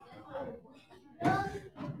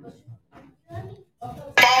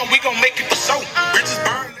We gon' make it for sure. Bridges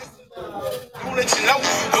burn. I'll let you know.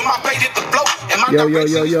 When my plate hit the flow.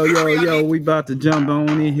 Yo, we about to jump on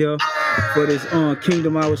in here for this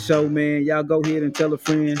Kingdom Hour show, man. Y'all go ahead and tell a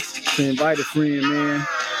friend to invite a friend, man.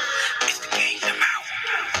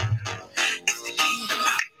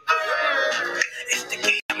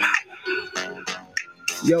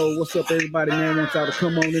 Yo, what's up, everybody, man? Want y'all to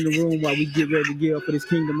come on in the room while we get ready to get up for this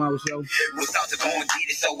Kingdom Hour show. We're about to go and get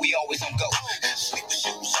it, so we always on go. Sweep the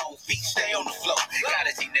shoes on, feet stay on the floor. Got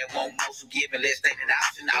a team that won't know, so giving less than an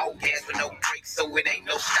option. All gas with no brakes, so it ain't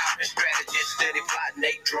no stopping. Strategist steady plotting,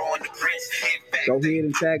 they drawing the prints. Go ahead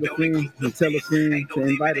and tag a friend and tell a friend to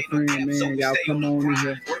invite a friend, man. Y'all come on in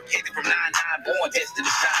here. Work ethic from 9-9, born destined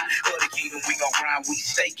to shine. For the kingdom, we gon' grind, we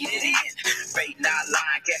stay get it in. Fate not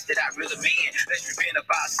lying, cast it out, real men. Let's repent of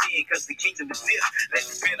our sin, cause the kingdom is near.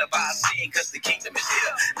 Let's repent of our sin, cause the kingdom is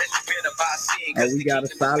here. Let's repent of our sin, cause we got a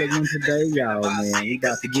solid one today, y'all, man. We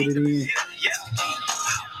about to get it in.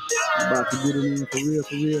 About to get it in for real,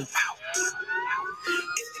 for real.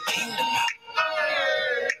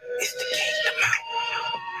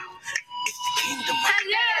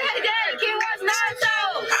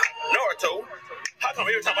 Naruto. How come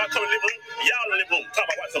every time I come in the living room, y'all in the living room talk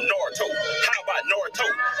about some Naruto? How about Naruto?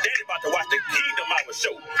 Daddy about to watch the Kingdom Hour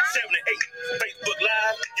show. 7 and 8. Facebook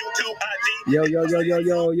Live, YouTube,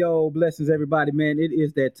 IG. Yo. Blessings, everybody, man. It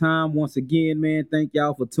is that time once again, man. Thank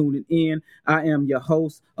y'all for tuning in. I am your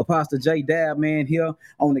host, Apostle J Dab, man, here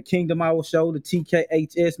on the Kingdom Hour show, the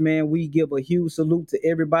TKHS, man. We give a huge salute to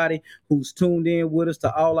everybody who's tuned in with us,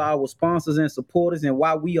 to all our sponsors and supporters. And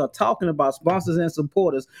while we are talking about sponsors and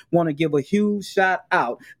supporters, want to give a huge shout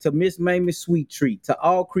out to Miss Mamie Sweet Treat, to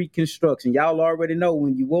All Creek Construction. Y'all already know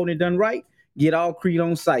when you want it done right, get All Creek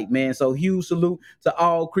on site, man. So huge salute to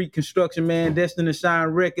All Creek Construction, man. Destined to Shine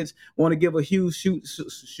Records. Want to give a huge shoot.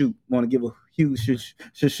 Want to give a huge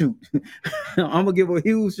shoot. I'm gonna give a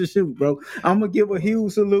huge shoot, bro. I'm gonna give a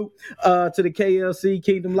huge salute to the KLC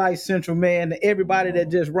Kingdom Life Central, man. Everybody that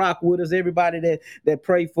just rock with us, everybody that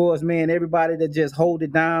pray for us, man. Everybody that just hold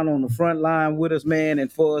it down on the front line with us, man,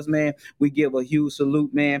 and for us, man. We give a huge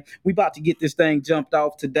salute, man. We about to get this thing jumped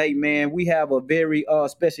off today, man. We have a very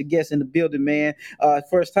special guest in the building, man.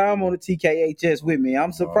 First time on the TKHS with me.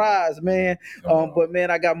 I'm surprised, man. But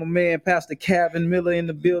man, I got my man Pastor Calvin Miller in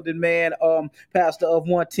the building, man. Pastor of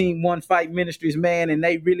One Team, One Fight Ministries, man, and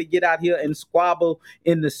they really get out here and squabble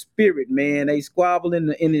in the spirit, man. They squabble in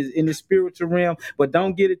the spiritual realm, but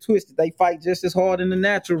don't get it twisted. They fight just as hard in the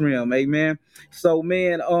natural realm, amen. So,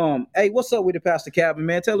 man, hey, what's up with it, Pastor Calvin,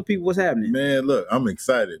 man? Tell the people what's happening. Man, look, I'm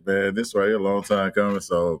excited, man. This right here, a long time coming.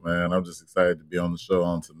 So, man, I'm just excited to be on the show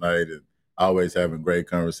on tonight and always having great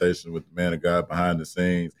conversations with the man of God behind the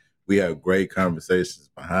scenes. We have great conversations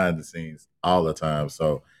behind the scenes all the time.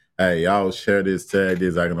 So, hey, y'all share this, tag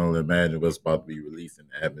this. I can only imagine what's about to be released in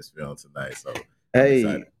the atmosphere on tonight. So,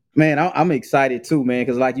 hey, man, I'm excited too, man,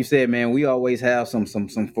 because like you said, man, we always have some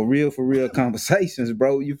for real conversations,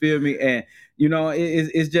 bro. You feel me? And you know,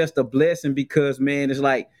 it's just a blessing because, man, it's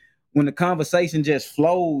like when the conversation just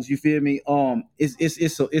flows, you feel me?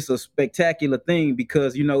 It's a spectacular thing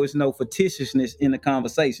because you know it's no fictitiousness in the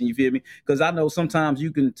conversation. You feel me? Because I know sometimes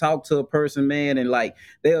you can talk to a person, man, and like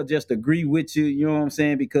they'll just agree with you. You know what I'm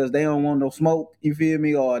saying? Because they don't want no smoke. You feel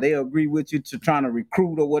me? Or they agree with you to trying to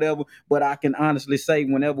recruit or whatever. But I can honestly say,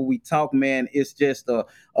 whenever we talk, man, it's just a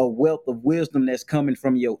wealth of wisdom that's coming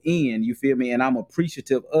from your end. You feel me? And I'm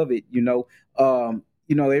appreciative of it.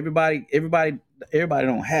 Everybody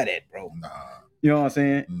don't have that, bro. Nah. You know what I'm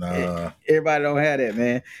saying? Nah. Everybody don't have that,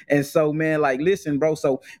 man. And so, man, like, listen, bro.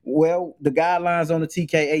 So, well, the guidelines on the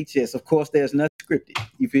TKHS, of course, there's nothing scripted.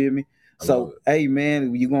 You feel me? So, hey,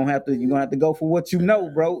 man, you're gonna have to go for what you know,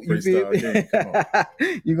 bro. You feel me?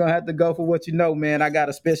 You're gonna have to go for what you know, man. I got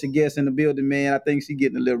a special guest in the building, man. I think she's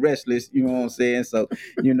getting a little restless. You know what I'm saying? So,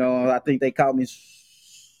 I think they called me.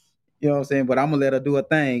 You know what I'm saying? But I'm gonna let her do her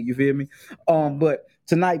thing. You feel me? But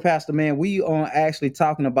tonight, Pastor, man, we are actually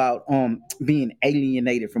talking about being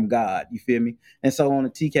alienated from God. You feel me? And so on the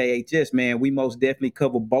TKHS, man, we most definitely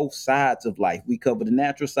cover both sides of life. We cover the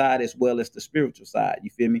natural side as well as the spiritual side. You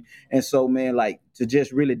feel me? And so, man, like to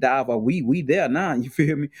just really dive on, we there now. You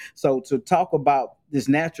feel me? So to talk about this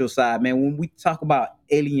natural side, man, when we talk about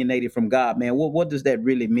alienated from God, man, what does that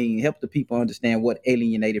really mean? Help the people understand what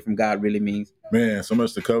alienated from God really means. Man, so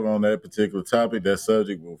much to cover on that particular topic, that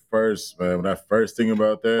subject. Well, first, man, when I first think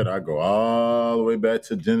about that, I go all the way back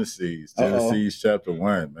to Genesis chapter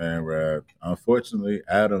 1, man, where unfortunately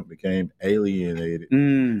Adam became alienated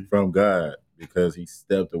from God because he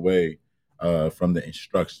stepped away from the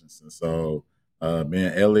instructions. And so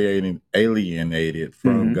being alienated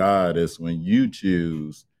from God is when you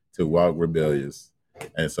choose to walk rebellious.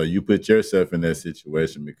 And so you put yourself in that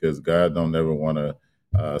situation because God don't ever want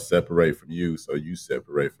to separate from you, so you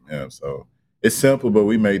separate from him. So it's simple, but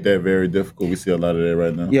we make that very difficult. We see a lot of that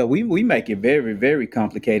right now. Yeah, we make it very, very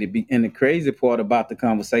complicated. And the crazy part about the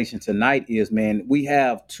conversation tonight is, man, we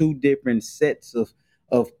have two different sets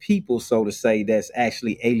of people, so to say, that's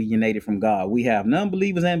actually alienated from God. We have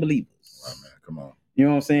non-believers and believers. Wow, man, come on. You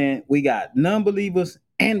know what I'm saying? We got non-believers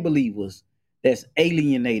and believers that's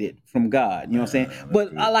alienated from God. You know what I'm saying?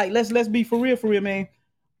 But good. Let's be for real, man.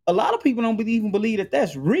 A lot of people don't even believe that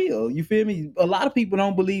that's real. You feel me? A lot of people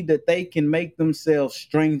don't believe that they can make themselves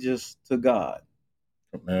strangers to God.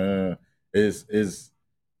 Man, it's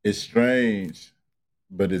strange,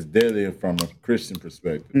 but it's deadly from a Christian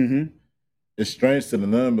perspective. Mm-hmm. It's strange to the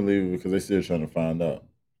non-believer because they're still trying to find out.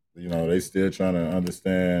 You know, they still trying to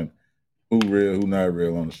understand who real, who not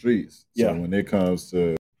real on the streets. So Yeah. when it comes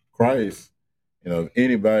to Christ, you know, if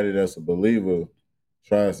anybody that's a believer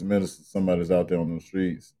tries to minister to somebody that's out there on the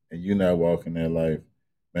streets and you're not walking their life,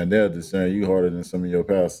 man, they'll discern you harder than some of your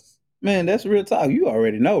pastors. Man, that's real talk. You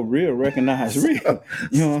already know real, recognize real.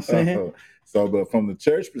 You know what I'm saying? So, but from the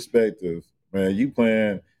church perspective, man,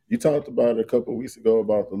 you talked about it a couple of weeks ago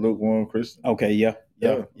about the lukewarm Christian. Okay, yeah.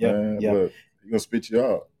 Man, but you're gonna spit you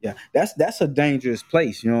out. Yeah, that's a dangerous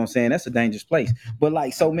place. You know what I'm saying? That's a dangerous place. But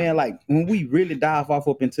like, so man, like when we really dive off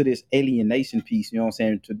up into this alienation piece, you know what I'm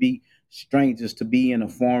saying? To be strangers, to be in a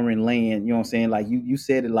foreign land, you know what I'm saying? Like you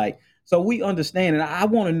said it like, so we understand, and I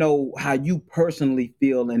want to know how you personally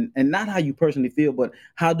feel, and not how you personally feel, but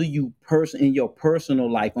how do you in your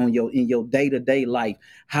personal life, in your day-to-day life,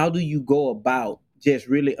 how do you go about just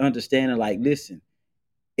really understanding, like, listen,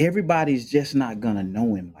 everybody's just not gonna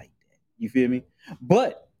know him like that. You feel me?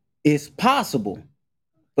 But it's possible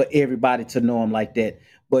for everybody to know him like that.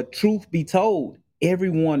 But truth be told,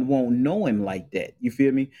 everyone won't know him like that. You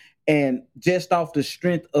feel me? And just off the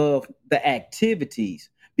strength of the activities,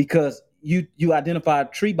 because you identify a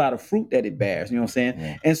tree by the fruit that it bears. You know what I'm saying?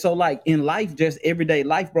 Yeah. And so, like in life, just everyday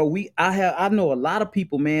life, bro. I know a lot of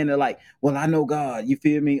people, man. They're like, well, I know God. You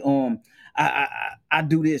feel me? I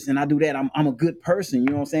do this and I do that. I'm a good person.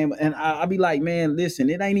 You know what I'm saying? And I be like, man, listen,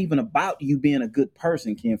 it ain't even about you being a good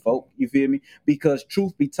person, kinfolk. You feel me? Because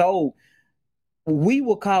truth be told, we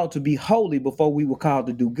were called to be holy before we were called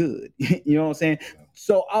to do good. You know what I'm saying?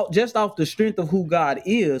 So just off the strength of who God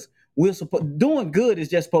is, we're supposed doing good is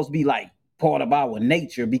just supposed to be like part of our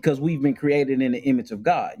nature because we've been created in the image of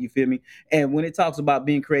God. You feel me? And when it talks about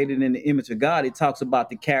being created in the image of God, it talks about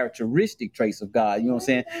the characteristic traits of God. You know what I'm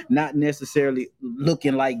saying? Not necessarily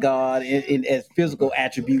looking like God in as physical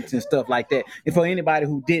attributes and stuff like that. And for anybody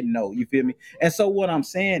who didn't know, you feel me? And so what I'm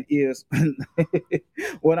saying is,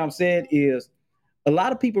 a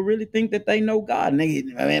lot of people really think that they know God. And they,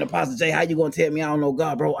 man, Apostle J, how you gonna tell me I don't know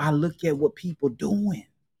God, bro? I look at what people doing.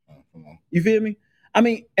 You feel me? I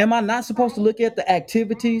mean, am I not supposed to look at the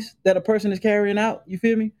activities that a person is carrying out? You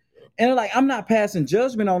feel me? And like, I'm not passing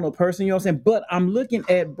judgment on a person, you know what I'm saying? But I'm looking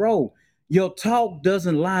at, bro, your talk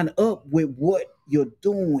doesn't line up with what you're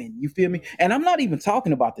doing. You feel me? And I'm not even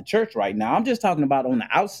talking about the church right now. I'm just talking about on the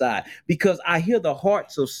outside because I hear the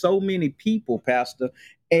hearts of so many people, Pastor.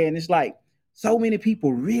 And it's like, so many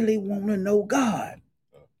people really want to know God.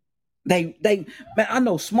 Man, I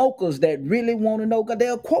know smokers that really want to know God.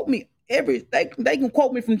 They'll quote me they can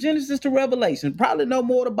quote me from Genesis to Revelation. Probably know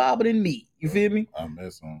more of the Bible than me. You feel me? I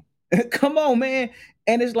miss him. Come on, man.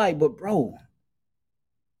 And it's like, but bro,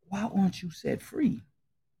 why aren't you set free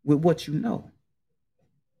with what you know?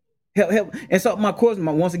 Help. And so my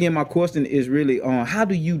question is really on how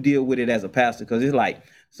do you deal with it as a pastor? Because it's like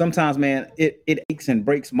sometimes, man, it aches and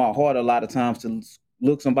breaks my heart a lot of times to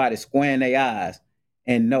look somebody square in their eyes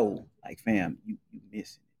and know, like, fam, you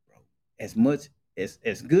missing it, bro. As much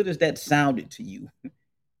as good as that sounded to you,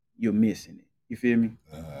 you're missing it. You feel me?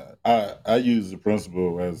 I use the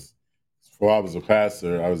principle as before I was a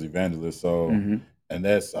pastor, I was evangelist, so and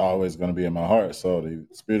that's always going to be in my heart. So the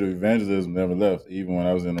spirit of evangelism never left, even when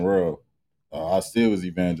I was in the world. I still was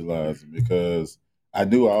evangelizing because I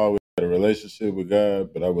knew I always had a relationship with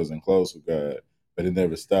God, but I wasn't close with God. But it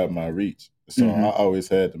never stopped my reach. So I always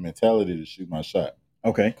had the mentality to shoot my shot.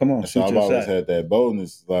 Okay, come on. And so I've always had that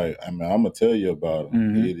boldness. Like, I mean, I'm gonna tell you about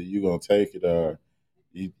him. Either you gonna take it or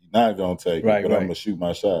you're not gonna take it. But I'm gonna shoot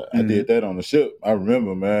my shot. I did that on the ship. I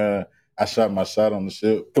remember, man. I shot my shot on the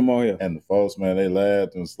ship. Come on here. And the folks, man, they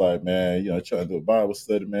laughed and was like, man, you know, trying to do a Bible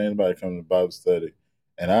study, man. Anybody come to the Bible study?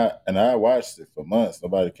 And I watched it for months.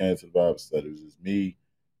 Nobody came to the Bible study. It was just me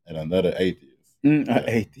and another atheist.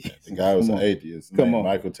 The guy was an atheist. His name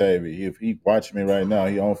Michael Tavey. If he watching me right now,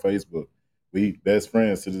 he on Facebook. We best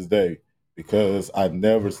friends to this day because I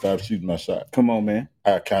never stopped shooting my shot. Come on, man.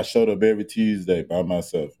 I showed up every Tuesday by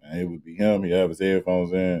myself, and it would be him. He'd have his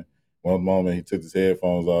headphones in. One moment he took his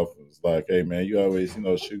headphones off and was like, "Hey man, you always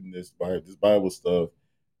shooting this Bible stuff.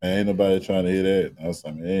 Man, ain't nobody trying to hear that." And I was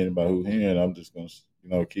like, "Man, ain't nobody who hearing. I'm just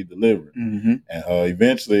gonna keep delivering." Mm-hmm. And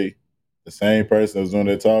eventually, the same person that was doing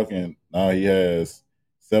that talking, now he has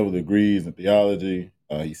several degrees in theology.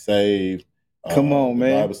 He's saved. Come on, the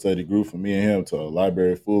man. Bible study grew from me and him to a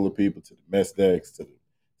library full of people, to the mess decks, to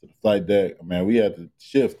the flight deck. Man, we had to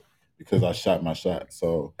shift because I shot my shot.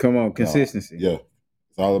 So come on, consistency. Yeah,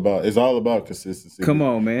 it's all about consistency. Come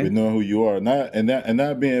on, man. With knowing who you are,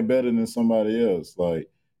 not being better than somebody else. Like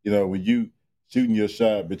when you shooting your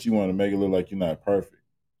shot, but you want to make it look like you're not perfect,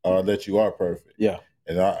 or that you are perfect. Yeah.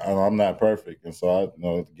 And I'm not perfect, and so I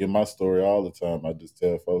give my story all the time. I just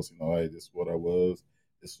tell folks, hey, this is what I was.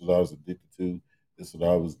 This is what I was addicted to. This is what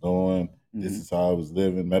I was doing. Mm-hmm. This is how I was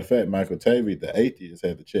living. Matter of fact, Michael Tavey, the atheist,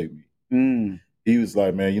 had to check me. He was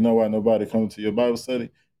like, "Man, you know why nobody comes to your Bible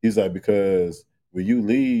study?" He's like, "Because when you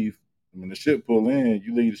leave, when the ship pull in,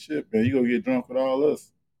 you leave the ship, man, you go get drunk with all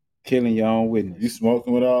us. Killing your own witness. You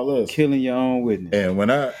smoking with all us. Killing your own witness." And when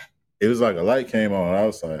it was like a light came on, I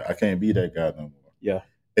was like, I can't be that guy no more. Yeah.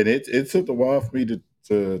 And it took a while for me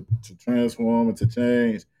to transform and to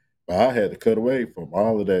change, but I had to cut away from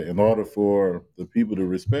all of that in order for the people to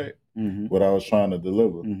respect what I was trying to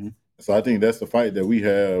deliver. Mm-hmm. So I think that's the fight that we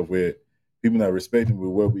have with people not respecting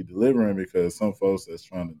with what we delivering, because some folks that's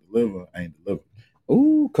trying to deliver ain't delivering.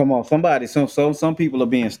 Ooh, come on, somebody. Some people are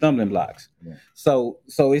being stumbling blocks. Yeah. So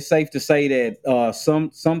it's safe to say that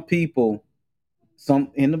some people,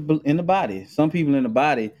 some in the body, some people in the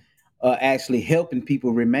body are actually helping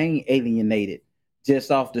people remain alienated just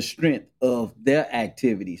off the strength of their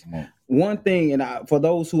activities. One thing, and for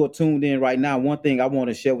those who are tuned in right now, one thing I want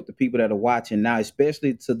to share with the people that are watching now,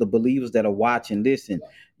 especially to the believers that are watching, listen,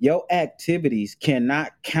 your activities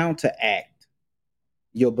cannot counteract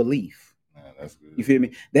your belief. That's good. You feel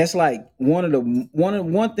me? That's like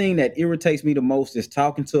one thing that irritates me the most is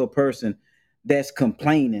talking to a person that's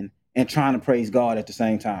complaining and trying to praise God at the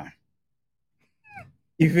same time.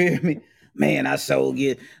 You feel me? Man, I'm so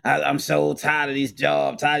tired of this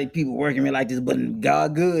job, tired of people working me like this, but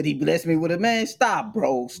God good. He blessed me with it. Man, stop,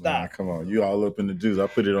 bro. Stop. Nah, come on. You all up in the juice. I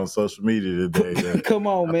put it on social media today. Come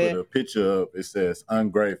on, man. I put a picture up. It says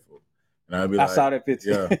ungrateful. And I'd be like, I saw that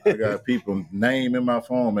picture. Yeah, I got people name in my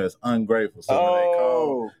phone as ungrateful. So when they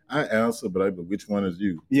call, I answer, but I be, which one is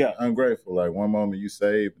you? Yeah. Ungrateful. Like one moment you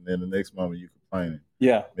saved, and then the next moment you complaining.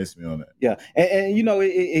 Yeah. Miss me on that. Yeah. And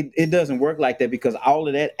it doesn't work like that, because all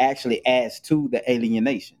of that actually adds to the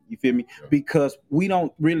alienation. You feel me? Yeah. Because we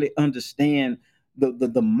don't really understand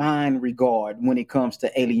the mind regard when it comes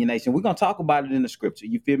to alienation. We're going to talk about it in the scripture.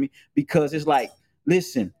 You feel me? Because it's like,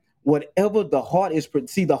 listen, whatever the heart is,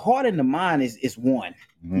 the heart and the mind is one.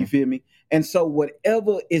 Mm-hmm. You feel me? And so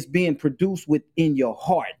whatever is being produced within your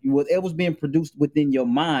heart, whatever's being produced within your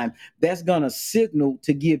mind, that's going to signal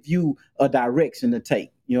to give you a direction to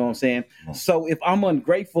take. You know what I'm saying? Mm-hmm. So if I'm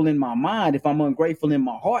ungrateful in my mind, if I'm ungrateful in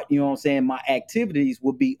my heart, you know what I'm saying, my activities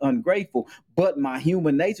will be ungrateful. But my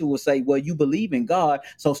human nature will say, well, you believe in God,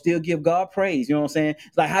 so still give God praise. You know what I'm saying?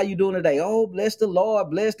 It's like, how you doing today? Oh, bless the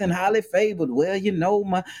Lord, blessed and highly favored. Well,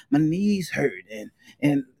 my knees hurt.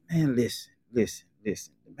 And man, listen.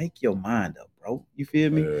 Make your mind up, bro. You feel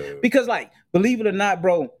me? Because, like, believe it or not,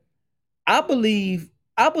 bro, I believe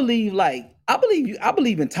in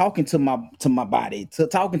talking to my body, to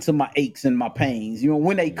talking to my aches and my pains. You know,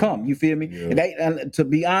 when they come, you feel me? Yeah. And to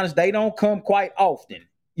be honest, they don't come quite often.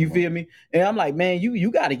 You feel me? And I'm like, man, you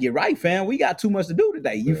got to get right, fam. We got too much to do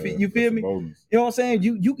today. You feel me? You know what I'm saying?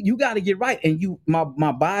 You got to get right, and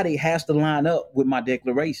my body has to line up with my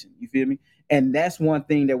declaration. You feel me? And that's one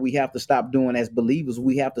thing that we have to stop doing as believers.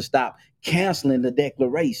 We have to stop canceling the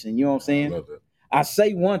declaration. You know what I'm saying? I love that. I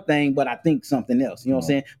say one thing, but I think something else. You know what I'm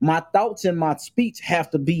saying? My thoughts and my speech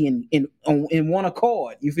have to be in one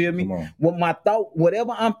accord. You feel me? What my thought,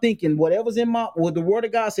 whatever I'm thinking, whatever's in what the word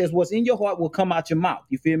of God says, what's in your heart will come out your mouth.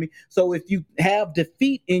 You feel me? So if you have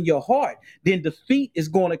defeat in your heart, then defeat is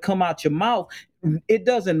going to come out your mouth. It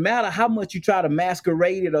doesn't matter how much you try to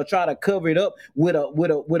masquerade it or try to cover it up with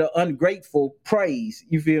an ungrateful praise.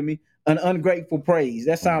 You feel me? An ungrateful praise.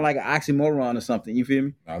 That sounds like an oxymoron or something. You feel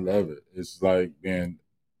me? I love it. It's like, man,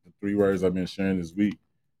 the 3 words I've been sharing this week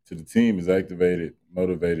to the team is activated,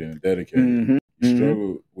 motivated, and dedicated. Mm-hmm. You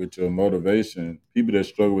struggle with your motivation. People that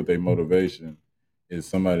struggle with their motivation is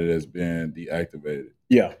somebody that's been deactivated.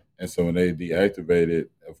 Yeah. And so when they deactivate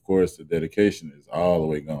it, of course, the dedication is all the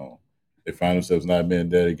way gone. They find themselves not being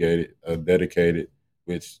dedicated,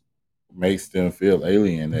 which makes them feel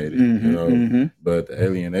alienated, But the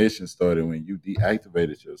alienation started when you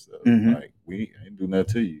deactivated yourself. Like, we ain't do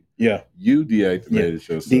nothing to you. Yeah. You deactivated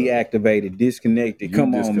yourself. Deactivated, disconnected.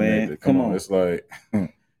 Come on, man. Come on. It's like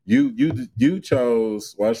you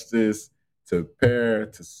chose, watch this, to pair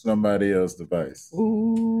to somebody else's device.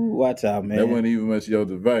 Ooh, watch out, man. That wasn't even much your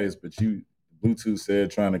device, but Bluetooth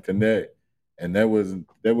said trying to connect, and that wasn't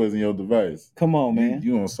your device. Come on, man.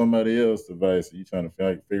 You on somebody else's device, and you trying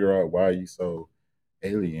to figure out why you so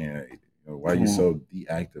alienated, why you so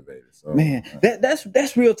deactivated. So, man,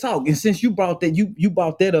 that's real talk. And since you brought that, you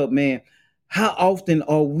brought that up, man. How often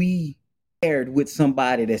are we paired with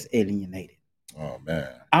somebody that's alienated? Oh man,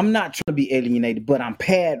 I'm not trying to be alienated, but I'm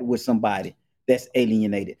paired with somebody that's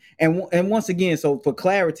alienated. And once again, so for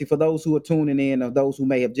clarity, for those who are tuning in or those who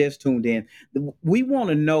may have just tuned in, we want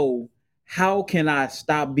to know, how can I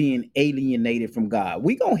stop being alienated from God?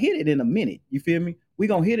 We gonna hit it in a minute. You feel me? We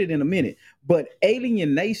gonna hit it in a minute. But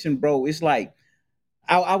alienation, bro, it's like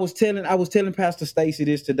I was telling Pastor Stacy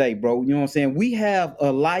this today, bro. You know what I'm saying? We have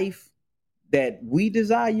a life that we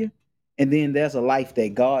desire, and then there's a life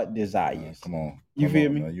that God desires. Come on. You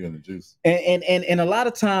feel me? Man, you in the juice. And a lot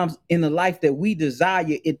of times in the life that we desire,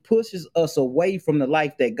 it pushes us away from the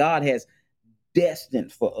life that God has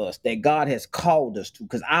destined for us, that God has called us to.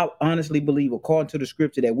 Because I honestly believe, according to the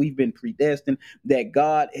scripture, that we've been predestined, that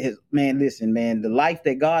God has, man, listen, man, the life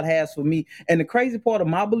that God has for me. And the crazy part of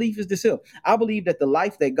my belief is this here. I believe that the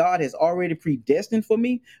life that God has already predestined for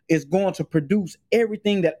me is going to produce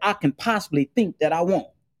everything that I can possibly think that I want.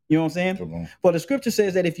 You know what I'm saying? For the scripture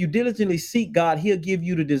says that if you diligently seek God, he'll give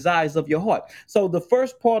you the desires of your heart. So the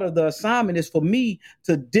first part of the assignment is for me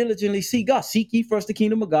to diligently seek God. Seek ye first the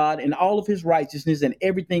kingdom of God and all of his righteousness, and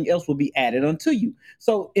everything else will be added unto you.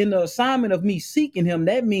 So in the assignment of me seeking him,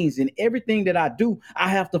 that means in everything that I do, I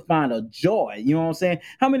have to find a joy. You know what I'm saying?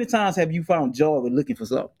 How many times have you found joy with looking for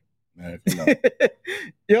something? Man, you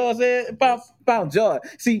know what I'm saying? Found joy.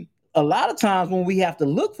 See, a lot of times when we have to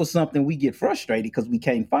look for something, we get frustrated because we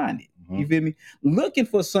can't find it. You feel me? Looking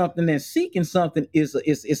for something and seeking something is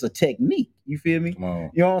a technique. You feel me? You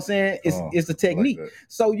know what I'm saying? It's a technique. Like,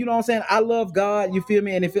 so you know what I'm saying? I love God. You feel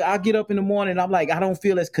me? And if I get up in the morning, I'm like, I don't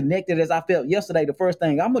feel as connected as I felt yesterday. The first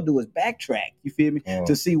thing I'm gonna do is backtrack. You feel me?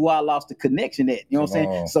 To see where I lost the connection at. You know what I'm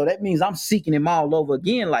saying? So that means I'm seeking him all over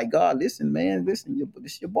again. Like, God, listen, man, listen,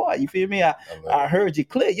 this your boy. You feel me? I heard you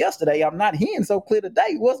clear yesterday. I'm not hearing so clear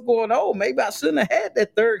today. What's going on? Maybe I shouldn't have had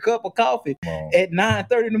that third cup of coffee at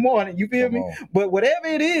 9:30 in the morning. You feel me? But whatever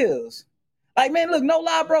it is, like, man, look, no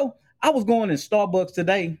lie, bro. I was going in Starbucks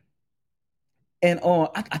today, and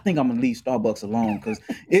I think I'm gonna leave Starbucks alone because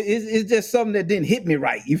it's just something that didn't hit me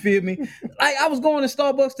right. You feel me? Like, I was going to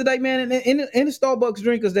Starbucks today, man, and in the Starbucks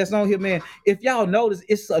drinkers that's on here, man. If y'all notice,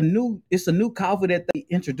 it's a new coffee that they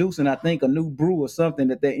introducing. I think a new brew or something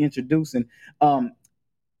that they're introducing,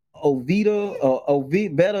 Ovita or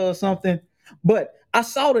Ovita or something. But I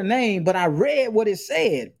saw the name, but I read what it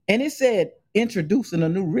said, and it said introducing a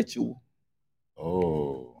new ritual.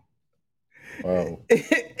 Oh, wow.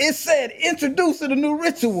 It said introducing a new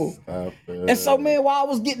ritual. And so, man, while I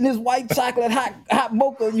was getting this white chocolate hot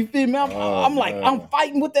mocha, you feel me? I'm like, I'm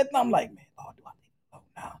fighting with that. I'm like, man, do I think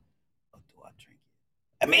now? Or do I drink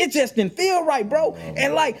it? I mean, it just didn't feel right, bro.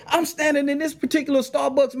 And like, I'm standing in this particular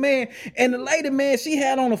Starbucks, man, and the lady, man, she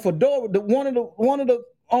had on a fedora. One of the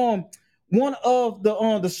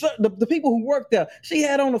people who worked there, she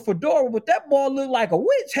had on a fedora, but that boy looked like a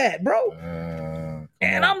witch hat, bro.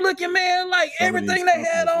 And I'm looking, man, like everything they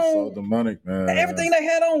had on, so demonic, man. Everything they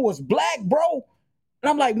had on was black, bro. And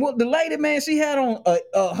I'm like, well, the lady, man, she had on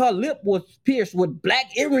her lip was pierced with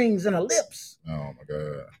black earrings in her lips. Oh my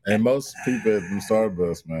God! And most people at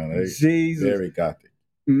Starbucks, man, they very gothic.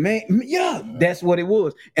 Man, yeah, that's what it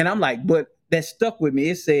was. And I'm like, but that stuck with me.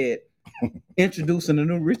 It said, introducing a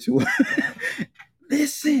new ritual.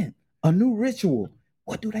 Listen, a new ritual.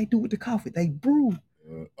 What do they do with the coffee? They brew.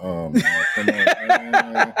 Man, come on,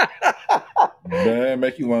 man. Man,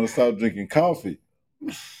 make you want to stop drinking coffee.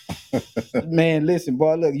 Man, listen,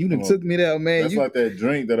 boy, look, you done took me there, man. That's like that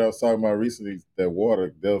drink that I was talking about recently, that water,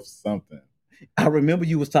 Def something. I remember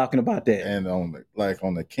you was talking about that. And on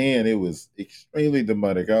the can, it was extremely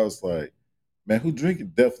demonic. I was like, man, who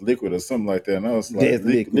drinking Def liquid or something like that? And I was like,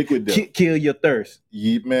 liquid Def. Kill your thirst.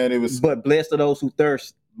 Yeah, man, it was. But blessed are those who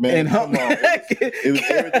thirst. Man, come on. It was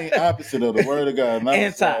everything opposite of the word of God. And I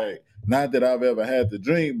was like, not that I've ever had to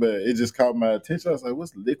drink, but it just caught my attention. I was like,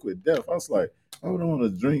 what's liquid death? I was like, I don't want to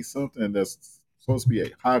drink something that's supposed to be a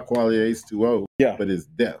high quality H2O, but it's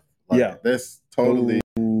death. Like, that's totally.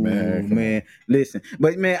 Man, listen,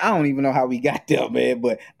 but man, I don't even know how we got there, man.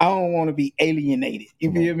 But I don't want to be alienated.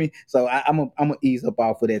 You feel me? So I'm gonna ease up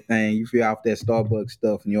off of that thing. You feel off that Starbucks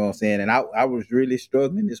stuff, you know what I'm saying? And I was really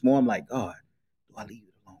struggling this morning. I'm like, God, do I leave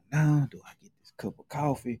it alone now? Do I get this cup of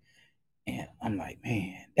coffee? And I'm like,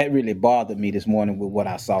 man, that really bothered me this morning with what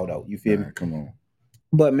I saw, though. You feel me? Come on.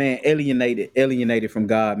 But man, alienated from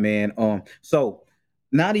God, man. So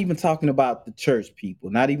not even talking about the church people,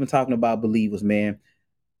 not even talking about believers, man.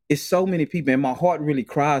 It's so many people, and my heart really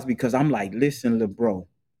cries because I'm like, listen, little bro,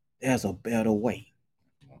 there's a better way.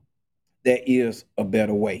 There is a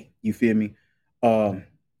better way. You feel me? And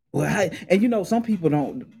you know, some people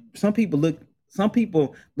don't. Some people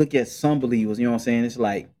look at some believers. You know what I'm saying? It's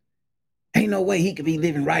like, ain't no way he could be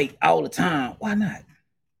living right all the time. Why not?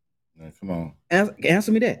 Man, come on.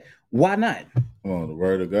 Answer me that. Why not? Come on. The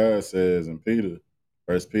word of God says in Peter,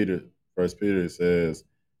 First Peter says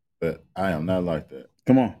that I am not like that.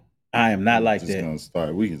 Come on. I am not like just that. Gonna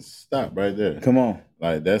start. We can stop right there. Come on.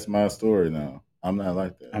 Like, that's my story now. I'm not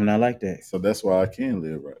like that. I'm not like that. So that's why I can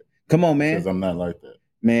live right. Come on, man. Because I'm not like that.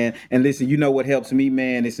 Man, and listen, you know what helps me,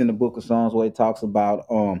 man? It's in the book of Psalms where it talks about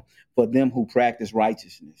for them who practice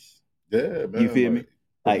righteousness. Yeah, man. You feel me?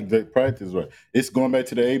 Like they practice right. It's going back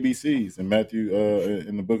to the ABCs in Matthew,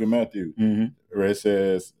 in the book of Matthew, where it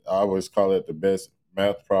says, I always call it the best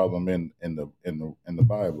math problem in the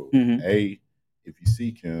Bible. A, if you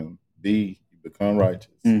seek Him. B, you become righteous.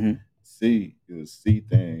 C, you will see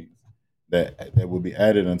things that will be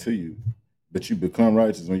added unto you. But you become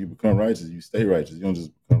righteous. When you become righteous, you stay righteous. You don't just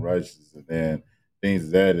become righteous and then things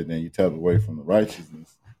is added, then you tap away from the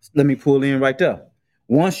righteousness. Let me pull in right there.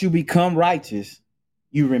 Once you become righteous,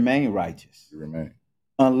 you remain righteous. You remain.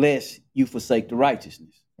 Unless you forsake the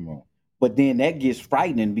righteousness. Come on. But then that gets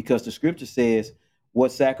frightening because the scripture says,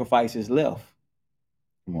 what sacrifice is left?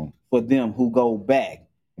 Come on. For them who go back.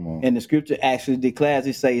 Come on. And the scripture actually declares,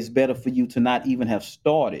 it says it's better for you to not even have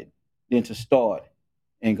started than to start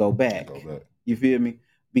and go back. You feel me?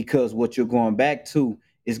 Because what you're going back to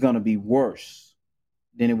is going to be worse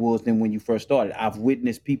than it was than when you first started. I've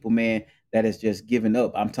witnessed people, man, that has just given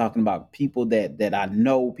up. I'm talking about people that I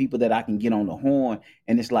know, people that I can get on the horn,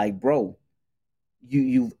 and it's like, bro,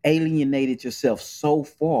 you've alienated yourself so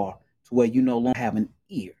far to where you no longer have an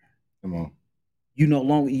ear. Come on. You no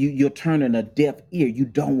longer you're turning a deaf ear. You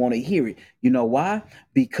don't want to hear it. You know why?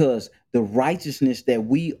 Because the righteousness that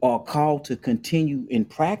we are called to continue in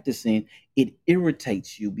practicing, it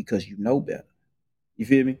irritates you because you know better. You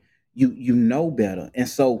feel me? You know better. And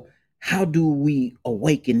so how do we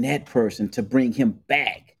awaken that person to bring him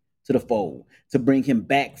back to the fold, to bring him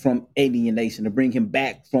back from alienation, to bring him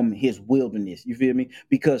back from his wilderness? You feel me?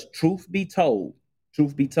 Because truth be told,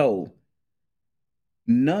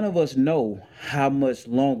 none of us know how much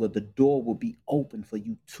longer the door will be open for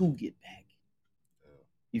you to get back.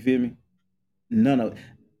 You feel me? None of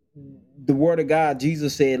the word of God,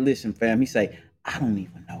 Jesus said, listen, fam, he say, I don't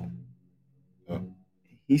even know.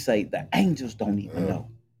 He say, the angels don't even know.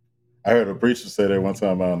 I heard a preacher say that one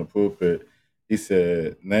time out on the pulpit. He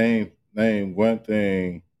said, name one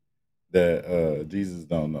thing that Jesus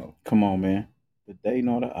don't know. Come on, man. The day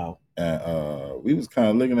nor the hour. And we was kind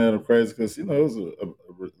of looking at him crazy because, it was a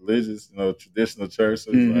religious, traditional church.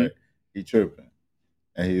 So he's like, he tripping.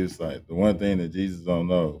 And he was like, the one thing that Jesus don't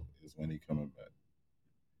know is when he coming back.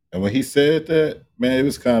 And when he said that, man, it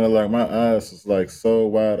was kind of like my eyes was like so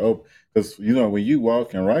wide open. Because, when you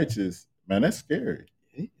walk in righteous, man, that's scary.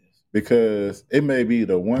 Because it may be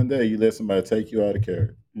the one day you let somebody take you out of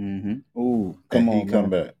character. Ooh, come on, he come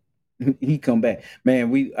back. He come back.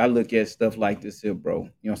 Man, I look at stuff like this here, bro. You know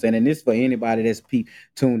what I'm saying? And this for anybody that's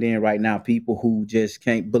tuned in right now, people who just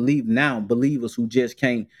can't believe now, believers who just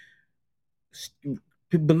can't,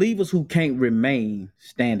 believers who can't remain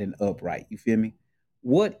standing upright. You feel me?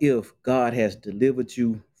 What if God has delivered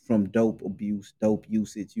you from dope abuse, dope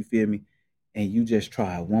usage, you feel me? And you just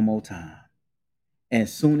try it one more time. And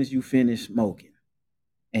as soon as you finish smoking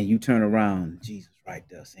and you turn around, Jesus right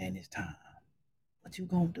there saying it's time. What you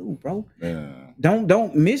gonna do, bro? Yeah.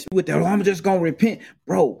 Don't miss me with that. Oh, I'm just gonna repent,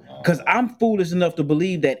 bro. Because I'm foolish enough to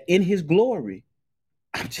believe that in his glory,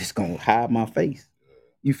 I'm just gonna hide my face.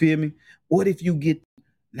 You feel me? What if you get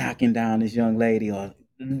knocking down this young lady or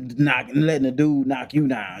letting a dude knock you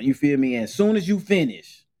down? You feel me? And as soon as you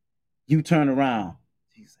finish, you turn around.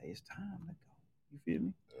 You say it's time to go. You feel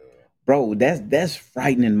me? Bro, that's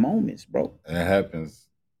frightening moments, bro. And it happens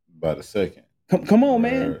by the second. Come on,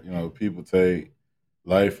 man. People take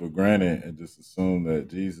life for granted and just assume that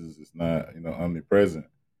Jesus is not, omnipresent.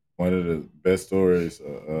 One of the best stories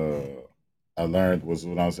I I learned was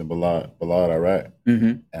when I was in Balad, Iraq,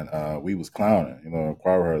 and we was clowning, in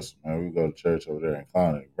choir rehearsal. Man, we go to church over there and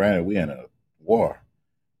clowning. Granted, we in a war.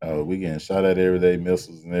 We getting shot at every day,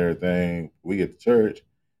 missiles and everything. We get to church.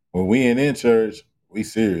 When we ain't in church, we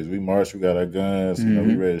serious. We march. We got our guns.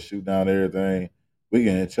 We ready to shoot down everything. We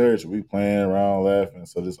get in church. We playing around, laughing.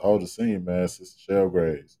 So this older senior, man, Sister Cheryl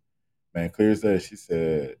Graves, man, clear as day, she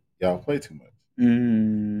said, "Y'all play too much."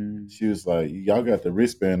 She was like, "Y'all got the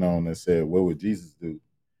wristband on that said, 'What would Jesus do?'"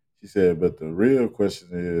 She said, "But the real question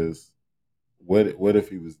is, what if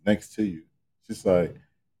he was next to you?" She's like,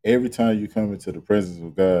 every time you come into the presence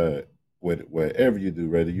of God, whatever you do,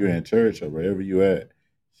 whether you're in church or wherever you at,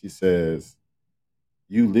 she says,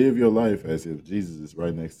 you live your life as if Jesus is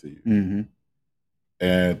right next to you.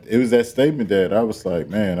 And it was that statement that I was like,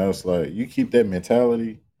 man, you keep that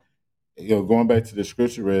mentality, going back to the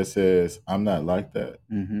scripture where it says, I'm not like that.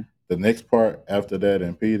 The next part after that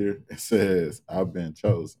in Peter, it says, I've been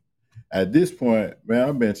chosen. At this point, man,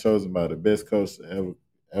 I've been chosen by the best coach to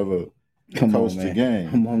ever coach the game.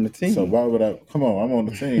 I'm on the team. So why would I? Come on, I'm on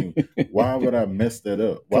the team. Why would I mess that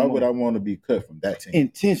up? Why would I want to be cut from that team?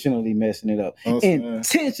 Intentionally messing it up.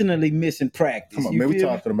 Intentionally missing practice. Come on, man. We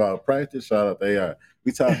talking about practice. Shout out to AI.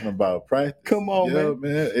 We talking about practice. Come on,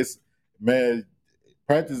 man.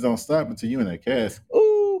 Practice don't stop until you in that casket.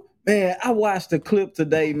 Ooh, man. I watched a clip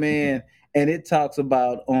today, man, and it talks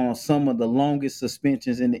about some of the longest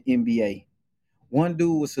suspensions in the NBA. One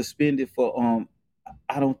dude was suspended for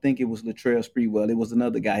I don't think it was Latrell Sprewell. It was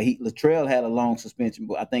another guy. Latrell had a long suspension,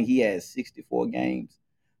 but I think he had 64 games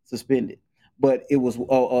suspended. But it was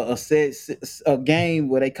a game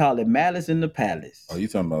where they call it Malice in the Palace. Oh, you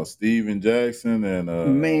talking about Steven Jackson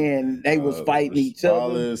and man? They was fighting each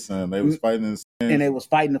Wallace, other, and they was fighting and they was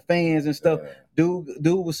fighting the fans and stuff. Yeah.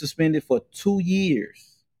 Dude was suspended for 2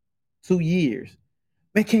 years. 2 years.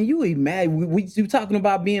 Man, can you imagine? We talking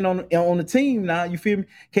about being on the team now. You feel me?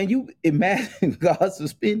 Can you imagine God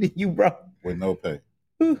suspending you, bro? With no pay.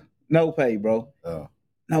 No pay, bro.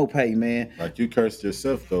 No pay, man. Like you cursed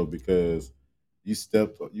yourself though because you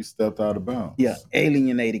stepped out of bounds. Yeah,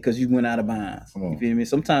 alienated because you went out of bounds. You feel me?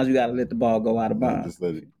 Sometimes you gotta let the ball go out of bounds. Just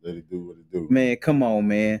let it do what it do. Man, come on,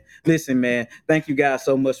 man. Listen, man. Thank you guys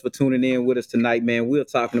so much for tuning in with us tonight, man. We're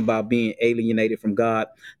talking about being alienated from God.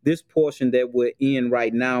 This portion that we're in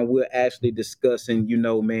right now, we're actually discussing,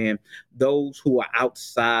 man, those who are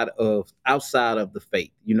outside of the faith.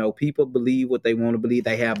 People believe what they want to believe.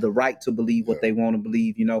 They have the right to believe what they want to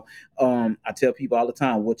believe. I tell people all the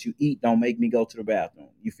time, what you eat don't make me go to the bathroom.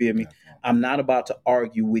 You feel me? I'm not about to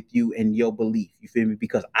argue with you and your belief. You feel me?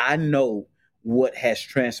 Because I know what has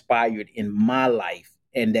transpired in my life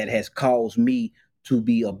and that has caused me to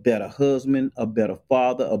be a better husband, a better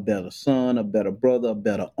father, a better son, a better brother, a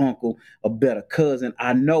better uncle, a better cousin.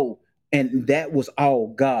 I know. And that was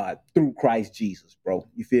all God through Christ Jesus, bro.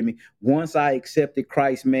 You feel me? Once I accepted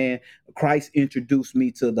Christ, man, Christ introduced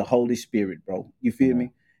me to the Holy Spirit, bro. You feel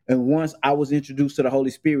me? And once I was introduced to the Holy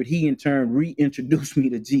Spirit, he in turn reintroduced me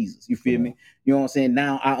to Jesus. You feel me? You know what I'm saying?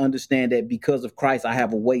 Now I understand that because of Christ, I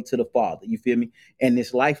have a way to the Father. You feel me? And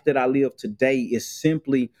this life that I live today is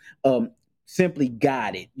simply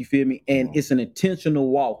guided. You feel me? And it's an intentional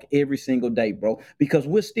walk every single day, bro, because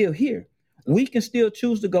we're still here. We can still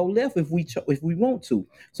choose to go left if we want to.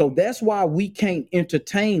 So that's why we can't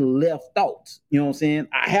entertain left thoughts. You know what I'm saying?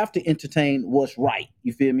 I have to entertain what's right.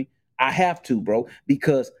 You feel me? I have to, bro,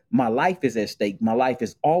 because my life is at stake. My life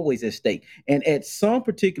is always at stake. And at some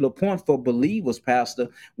particular point for believers, Pastor,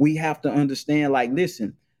 we have to understand, like,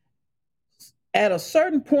 listen, at a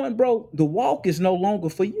certain point, bro, the walk is no longer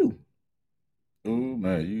for you. Oh,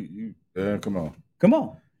 man, you come on. Come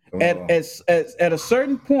on. At a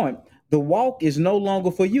certain point, the walk is no longer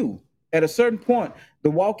for you. At a certain point, the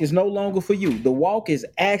walk is no longer for you. The walk is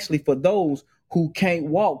actually for those who can't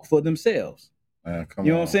walk for themselves. You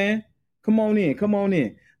know what I'm saying? Come on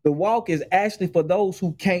in. The walk is actually for those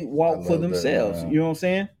who can't walk for themselves. You know what I'm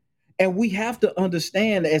saying? And we have to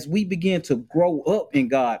understand as we begin to grow up in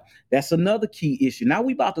God, that's another key issue. Now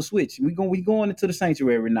we about to switch. We going into the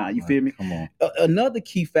sanctuary now. You feel me? Come on. Another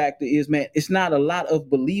key factor is, man, it's not a lot of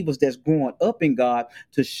believers that's growing up in God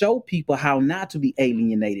to show people how not to be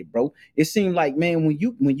alienated, bro. It seemed like, man, when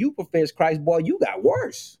you profess Christ, boy, you got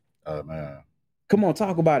worse. Man. Come on,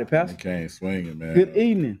 talk about it, Pastor. Came swinging, man. Good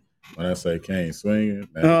evening. When I say came swinging,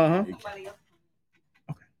 man,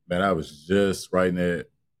 man, I was just writing that,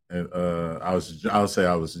 and I was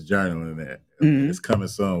journaling that. It's coming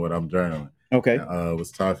soon. What I'm journaling. Okay. And, I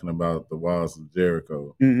was talking about the walls of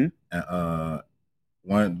Jericho, and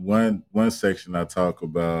one section I talk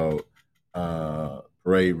about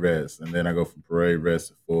parade rest, and then I go from parade rest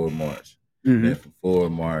to full march. then from forward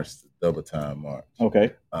march to double time march.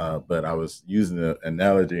 Okay. But I was using an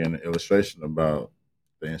analogy and an illustration about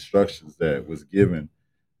the instructions that was given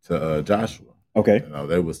to Joshua. Okay.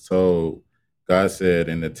 They was told, God said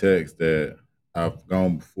in the text that I've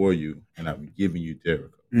gone before you and I've given you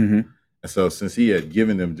Jericho. Mm-hmm. And so since he had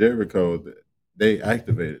given them Jericho, they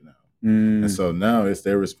activated now. Mm-hmm. And so now it's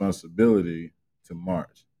their responsibility to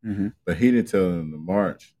march. Mm-hmm. But he didn't tell them to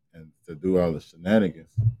march and to do all the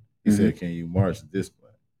shenanigans. He said, can you march this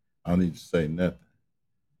way? I don't need you to say nothing.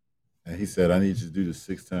 And he said, I need you to do this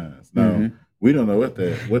 6 times. Now, we don't know what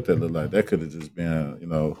that looked like. That could have just been, a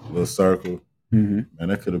little circle. Man,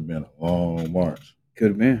 that could have been a long march. Could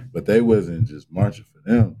have been. But they wasn't just marching for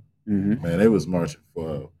them. Man, they was marching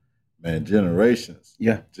for, generations.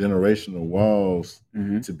 Yeah. Generational walls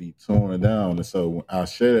to be torn down. And so I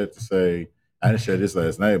share that to say, I didn't share this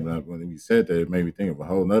last night, but when we said that, it made me think of a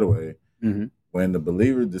whole nother way. When the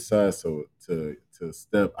believer decides to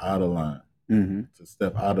step out of line, to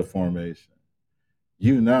step out of formation,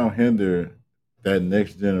 you now hinder that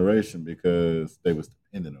next generation because they was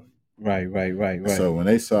dependent on you. Right. So when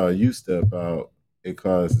they saw you step out, it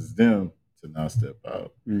causes them to now step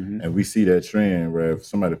out. And we see that trend where if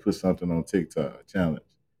somebody puts something on TikTok, a challenge,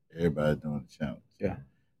 everybody doing the challenge. Yeah.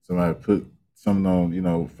 Somebody put something on,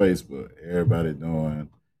 Facebook, everybody doing,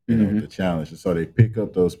 the challenge. And so they pick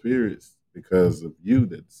up those spirits because of you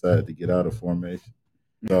that decided to get out of formation.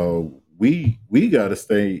 So we got to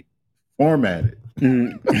stay formatted.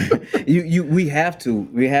 We have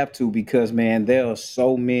to because, man, there are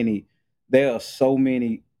so many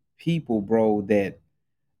people, bro, that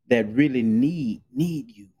really need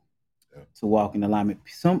you to walk in alignment.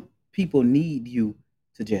 Some people need you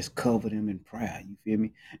to just cover them in prayer. You feel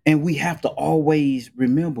me? And we have to always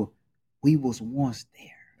remember we was once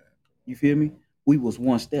there. You feel me? We was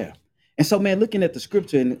once there. And so, man, looking at the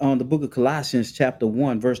scripture on the book of Colossians, chapter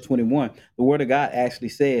 1, verse 21, the word of God actually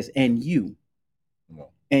says, and you.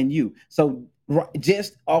 So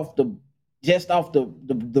just off the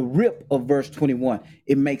rip of verse 21,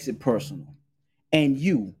 it makes it personal. And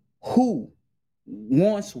you who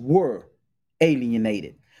once were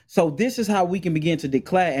alienated. So this is how we can begin to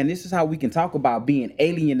declare, and this is how we can talk about being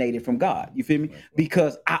alienated from God. You feel me?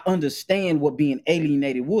 Because I understand what being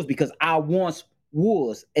alienated was, because I once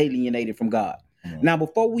was alienated from God. Now,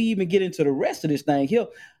 before we even get into the rest of this thing here,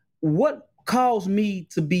 what caused me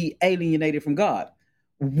to be alienated from God?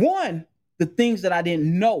 One, the things that I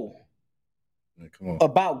didn't know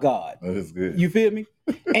about God. That is good. You feel me?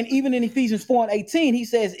 And even in Ephesians 4:18, he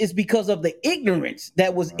says it's because of the ignorance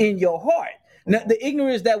that was in your heart. Now, the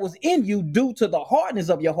ignorance that was in you due to the hardness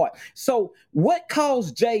of your heart. So what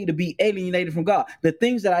caused Jay to be alienated from God? The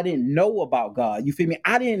things that I didn't know about God. You feel me?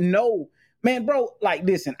 I didn't know. Man, bro, like,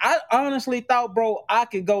 listen, I honestly thought, bro, I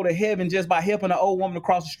could go to heaven just by helping an old woman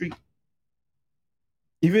across the street.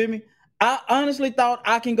 You feel me? I honestly thought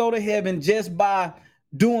I can go to heaven just by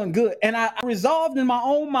doing good. And I resolved in my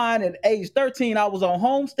own mind at age 13, I was on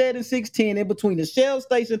Homestead and 610 in between the Shell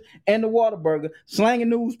station and the Whataburger, slanging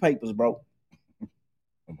newspapers, bro.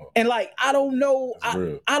 And like, I don't know,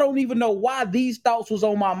 I don't even know why these thoughts was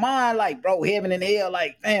on my mind. Like, bro, heaven and hell,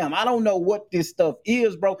 like, fam, I don't know what this stuff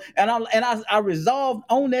is, bro. And I resolved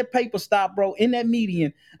on that paper stop, bro, in that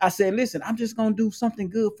median. I said, listen, I'm just gonna do something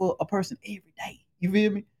good for a person every day. You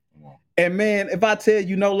feel me? And man, if I tell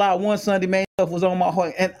you no lie, one Sunday, man, stuff was on my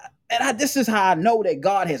heart. And this is how I know that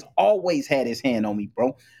God has always had his hand on me,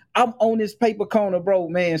 bro. I'm on this paper corner, bro,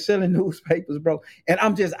 man, selling newspapers, bro. And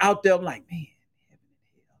I'm just out there, I'm like, man,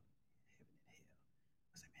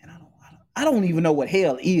 I don't even know what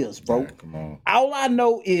hell is, bro. Come on. All I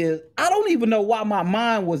know is I don't even know why my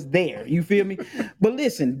mind was there. You feel me? But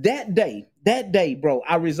listen, that day, bro,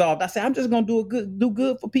 I resolved. I said, I'm just gonna do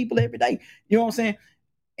good for people every day. You know what I'm saying?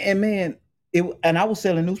 And man, and I was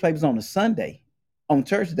selling newspapers on a Sunday, on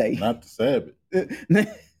church day, not the Sabbath.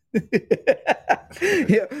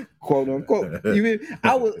 Yeah, quote unquote. You mean,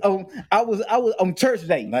 I was on church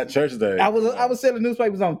day, not church day. I was selling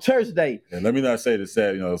newspapers on church day. And let me not say the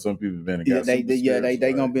sad. Some people have been got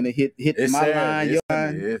they gonna be hit it's my sad. line, your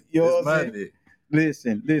line. You know what I'm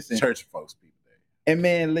saying? Listen, church folks, people. And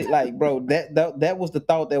man, like, bro, that was the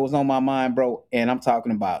thought that was on my mind, bro. And I'm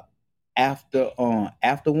talking about after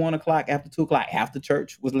 1 o'clock, after 2 o'clock, after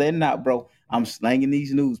church was letting out, bro. I'm slanging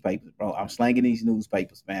these newspapers, bro. I'm slanging these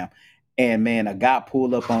newspapers, fam. And man, a guy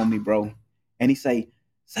pulled up on me, bro, and he say,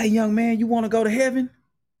 young man, you want to go to heaven?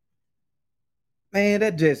 Man,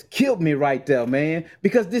 that just killed me right there, man,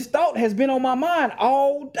 because this thought has been on my mind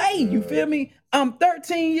all day. You feel me? I'm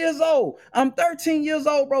 13 years old.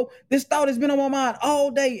 Bro. This thought has been on my mind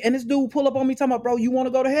all day. And this dude pull up on me talking about, bro, you want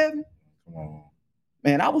to go to heaven? Come on.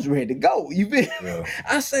 Man, I was ready to go. You feel? Yeah.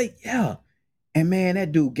 I say, yeah. And man,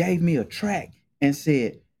 that dude gave me a track and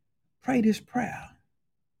said, pray this prayer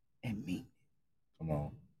and mean it. Come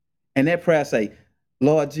on. And that prayer say,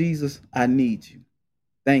 Lord Jesus, I need you.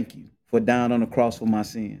 Thank you for dying on the cross for my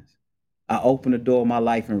sins. I open the door of my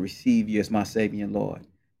life and receive you as my Savior and Lord.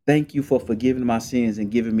 Thank you for forgiving my sins and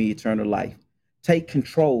giving me eternal life. Take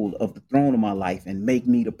control of the throne of my life and make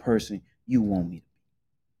me the person you want me to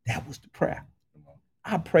be. That was the prayer.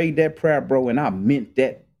 I prayed that prayer, bro, and I meant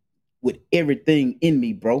that with everything in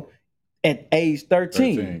me, bro. At age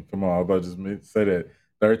 13. Come on, I about to just say that.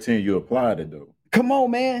 13, you applied it though. Come on,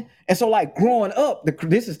 man. And so, like, growing up,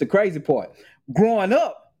 this is the crazy part. Growing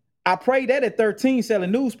up, I prayed that at 13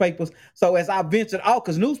 selling newspapers. So as I ventured out,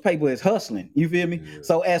 because newspaper is hustling, you feel me? Yeah.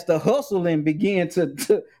 So as the hustling began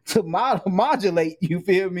to modulate, you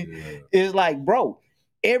feel me? Yeah. It's like, bro,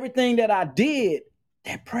 everything that I did,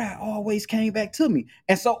 that prayer always came back to me.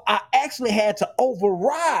 And so I actually had to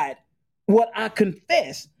override what I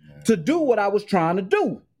confessed to do what I was trying to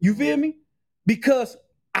do. You feel me? Because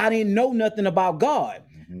I didn't know nothing about God.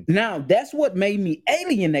 Mm-hmm. Now, that's what made me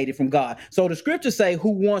alienated from God. So the scriptures say, who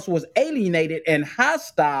once was alienated and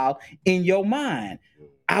hostile in your mind.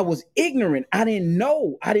 I was ignorant. I didn't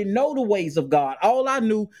know the ways of God. All I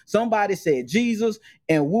knew, somebody said Jesus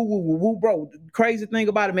and woo, woo, woo, woo. Bro, the crazy thing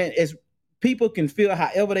about it, man, is people can feel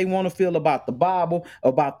however they want to feel about the Bible,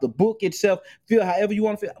 about the book itself, feel however you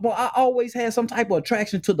want to feel. Well, I always had some type of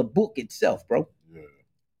attraction to the book itself, bro. Yeah.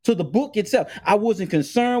 To the book itself. I wasn't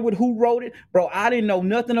concerned with who wrote it, bro. I didn't know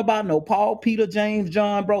nothing about no Paul, Peter, James,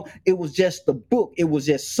 John, bro. It was just the book. It was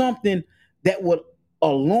just something that would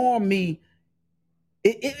alarm me.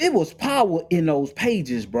 It was power in those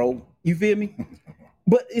pages, bro. You feel me?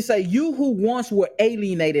 But it's a you who once were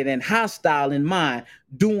alienated and hostile in mind,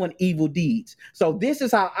 doing evil deeds. So this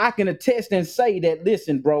is how I can attest and say that,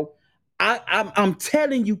 listen, bro, I'm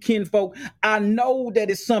telling you, kinfolk, I know that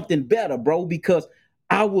it's something better, bro, because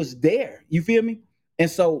I was there. You feel me? And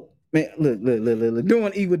so, man, look,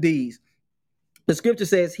 doing evil deeds. The scripture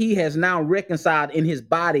says he has now reconciled in his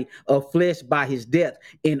body of flesh by his death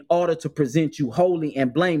in order to present you holy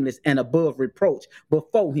and blameless and above reproach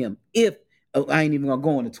before him. I ain't even gonna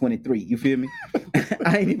go on to 23. You feel me?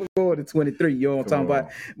 I ain't even going to 23. You know what I'm talking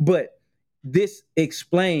about? But this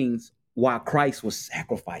explains why Christ was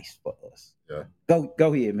sacrificed for us. Yeah.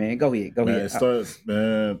 Go ahead, man. Go ahead. It starts,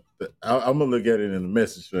 man. I'm gonna look at it in the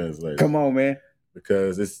Message translation. Come on, man.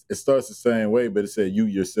 Because it starts the same way, but it said you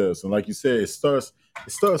yourself. So like you said, it starts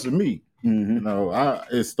with me. Mm-hmm. You know,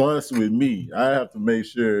 it starts with me. I have to make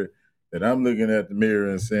sure that I'm looking at the mirror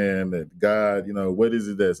and saying that God, you know, what is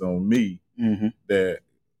it that's on me that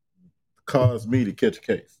caused me to catch a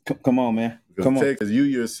case? Come on, man. Because you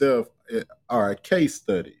yourself are a case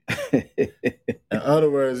study. In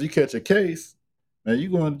other words, you catch a case, man, you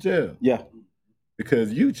going to jail. Yeah.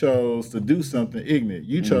 Because you chose to do something ignorant.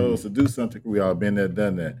 You chose to do something. We all been there,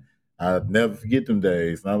 done that. I'll never forget them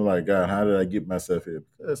days. And I'm like, God, how did I get myself here?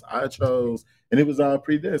 Because I chose, and it was all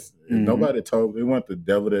predestined. Mm-hmm. Nobody told me. It wasn't the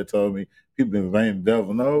devil that told me. People been blaming the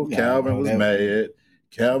devil. No, yeah, Calvin was mad.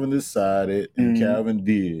 Calvin decided, and Calvin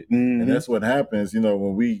did. Mm-hmm. And that's what happens, you know,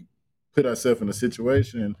 when we put ourselves in a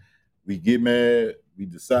situation, we get mad, we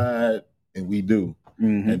decide, and we do.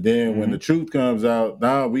 Mm-hmm. And then when the truth comes out,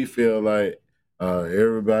 now we feel like,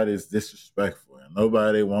 everybody's disrespectful and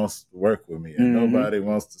nobody wants to work with me and nobody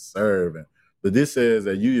wants to serve. But this says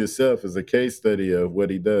that you yourself is a case study of what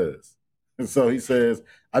he does. And so he says,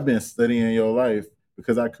 I've been studying your life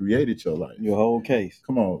because I created your life. Your whole case.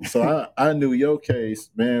 Come on. So I knew your case,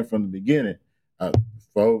 man, from the beginning.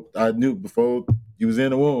 Before you was in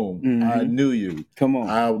the womb, I knew you. Come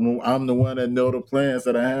on. I'm the one that know the plans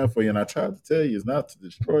that I have for you. And I tried to tell you it's not to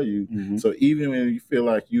destroy you. Mm-hmm. So even when you feel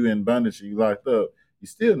like you in bondage and you locked up, you're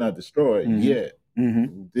still not destroyed yet.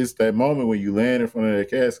 Mm-hmm. It's that moment when you land in front of that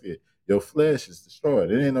casket, your flesh is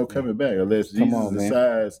destroyed. It ain't no coming back unless Jesus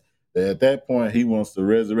decides that at that point he wants to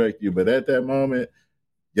resurrect you. But at that moment,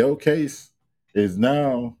 your case is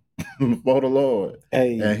now before the Lord.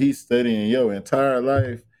 Hey. And he's studying your entire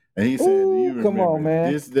life. And he said, do you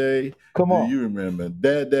remember this day? Do you remember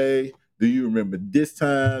that day? Do you remember this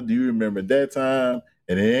time? Do you remember that time?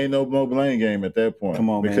 And it ain't no more blame game at that point.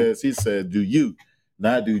 Because he said, do you.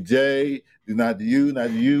 Not do Jay. Do not do you. Not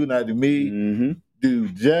do you. Not do me. Mm-hmm. Do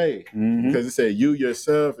Jay. Mm-hmm. Because he said, you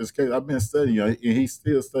yourself is case. I've been studying you. And he's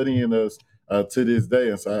still studying us to this day.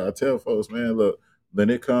 And so I tell folks, man, look, when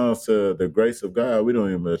it comes to the grace of God, we don't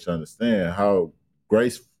even much understand how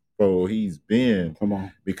graceful he's been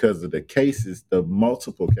because of the cases, the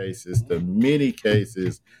multiple cases, the many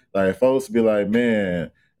cases. Like folks be like,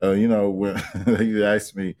 man, when you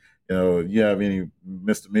asked me, you have any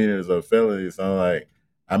misdemeanors or felonies? I'm like,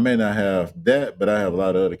 I may not have that, but I have a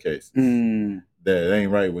lot of other cases that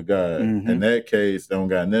ain't right with God. And that case don't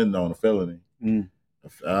got nothing on a felony.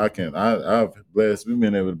 I've blessed. We've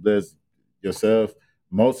been able to bless yourself,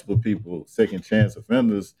 multiple people, second chance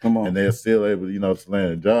offenders, and they're still able, to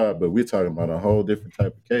land a job. But we're talking about a whole different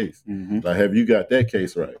type of case. Like, have you got that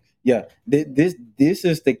case right? Yeah, this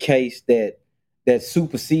is the case that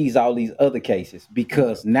supersedes all these other cases,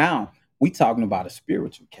 because now we talking about a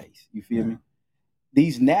spiritual case. You feel me?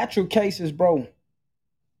 These natural cases, bro.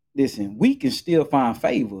 Listen, we can still find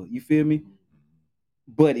favor. You feel me?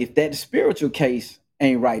 But if that spiritual case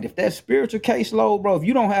ain't right, if that spiritual case low, bro, if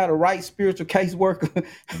you don't have the right spiritual case worker,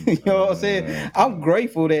 you know what I'm saying? I'm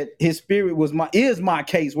grateful that his spirit is my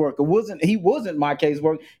case worker. He wasn't my case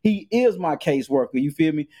worker. He is my case worker. You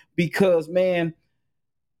feel me? Because, man,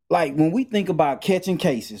 like, when we think about catching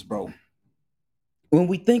cases, bro, when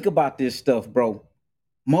we think about this stuff, bro,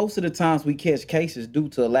 most of the times we catch cases due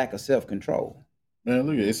to a lack of self-control. Man,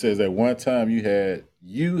 look at it. It says at one time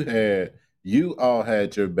you all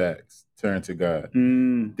had your backs turned to God,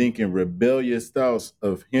 thinking rebellious thoughts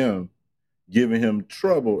of him, giving him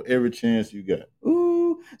trouble every chance you got.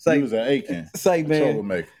 Ooh, he was an Aiken, man,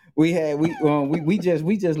 troublemaker. We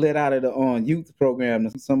just let out of the youth program,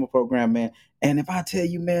 the summer program, man. And if I tell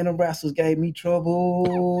you, man, the wrestlers gave me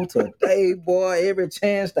trouble today, boy, every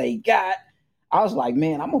chance they got. I was like,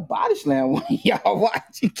 man, I'm a body slam one of y'all.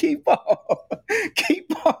 Watch you keep on.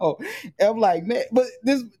 And I'm like, man, but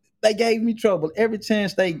they gave me trouble every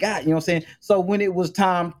chance they got. You know what I'm saying? So when it was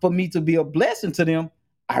time for me to be a blessing to them,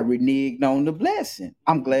 I reneged on the blessing.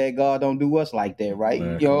 I'm glad God don't do us like that, right?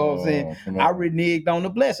 Man, you know what I'm saying? I reneged on the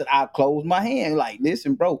blessing. I closed my hand. Like,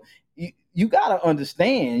 listen, bro, you gotta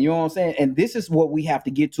understand. You know what I'm saying? And this is what we have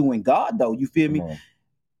to get to in God, though. You feel me?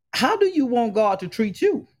 How do you want God to treat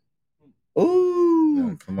you?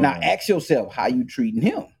 Ooh. Now ask yourself, how you treating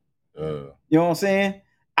him? You know what I'm saying?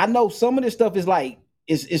 I know some of this stuff is like,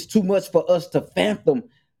 it's too much for us to fathom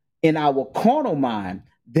in our carnal mind.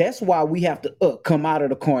 That's why we have to come out of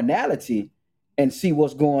the carnality and see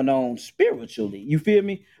what's going on spiritually. You feel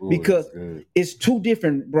me? Ooh, because it's two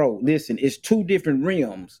different, bro. Listen, it's two different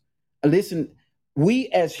realms. Listen, we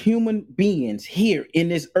as human beings here in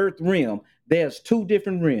this earth realm, there's two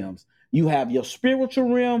different realms. You have your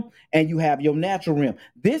spiritual realm and you have your natural realm.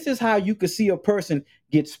 This is how you could see a person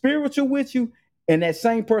get spiritual with you and that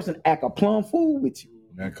same person act a plumb fool with you.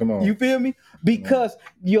 Man, come on. You feel me? Because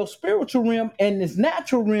your spiritual realm and this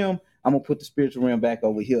natural realm, I'm going to put the spiritual realm back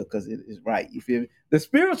over here because it is right. You feel me? The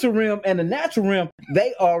spiritual realm and the natural realm,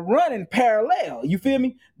 they are running parallel. You feel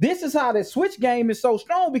me? This is how the switch game is so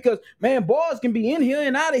strong because, man, boys can be in here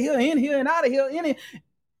and out of here, in here and out of here, in it,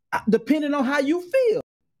 depending on how you feel.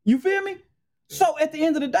 You feel me? So at the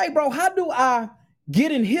end of the day, bro, how do I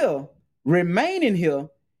get in here, remain in here,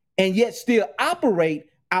 and yet still operate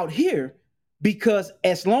out here? Because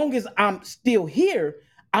as long as I'm still here,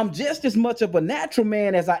 I'm just as much of a natural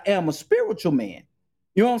man as I am a spiritual man.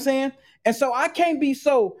 You know what I'm saying? And so I can't be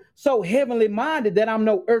so heavenly minded that I'm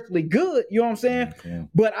no earthly good. You know what I'm saying? Okay.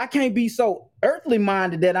 But I can't be so earthly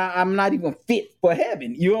minded that I'm not even fit for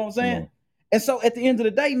heaven. You know what I'm saying? And so at the end of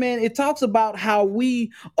the day, man, it talks about how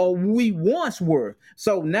we once were.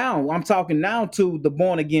 So now I'm talking now to the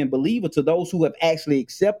born again believer, to those who have actually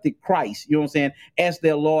accepted Christ, you know what I'm saying, as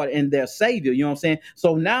their Lord and their Savior, you know what I'm saying?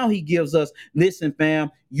 So now he gives us, listen,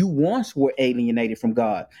 fam, you once were alienated from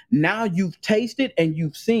God. Now you've tasted and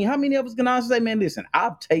you've seen. How many of us can honestly say, man, listen,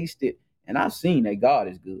 I've tasted and I've seen that God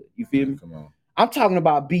is good. You feel me? Come on. I'm talking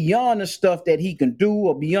about beyond the stuff that he can do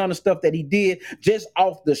or beyond the stuff that he did, just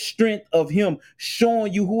off the strength of him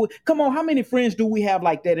showing you who. Come on, how many friends do we have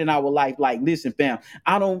like that in our life? Like, listen, fam,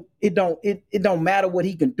 it don't matter what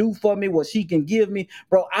he can do for me, what she can give me,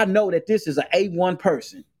 bro. I know that this is an A1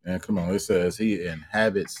 person. Man, come on. It says he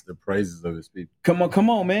inhabits the praises of his people. Come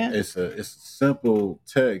on, man. It's a simple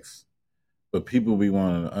text, but people be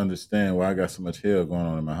wanting to understand why I got so much hell going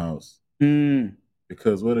on in my house.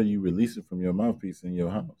 Because what are you releasing from your mouthpiece in your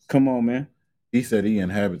house? Come on, man. He said he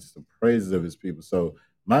inhabits the praises of his people. So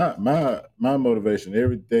my motivation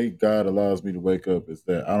every day God allows me to wake up is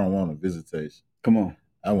that I don't want a visitation. Come on.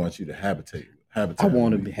 I want you to habitate. I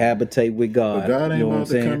want to habitate with God. But God ain't about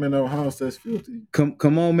to come in no house that's filthy.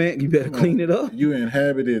 Come on, man. You better clean it up. You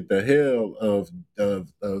inhabited the hell of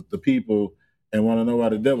the people and want to know why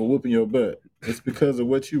the devil whooping your butt. It's because of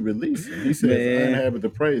what you release. He says, I inhabit the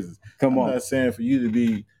praises. I'm not saying for you to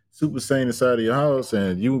be super sane inside of your house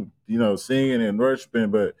and you know, singing and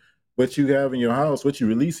worshiping, but what you have in your house, what you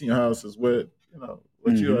release in your house is what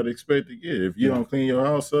what you ought to expect to get. If you don't clean your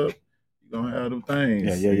house up, you're gonna have them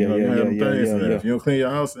things. You have them things in there. If you don't clean your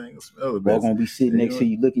house, it ain't gonna smell the best. We're gonna be sitting next to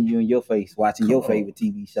you, looking you in your face, watching your favorite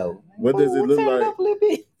TV show. What does it look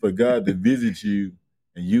like for God to visit you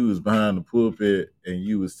and you was behind the pulpit and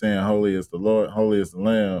you was saying, "Holy is the Lord, holy is the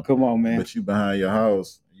Lamb"? Come on, man. But you behind your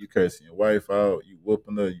house, you cursing your wife out, you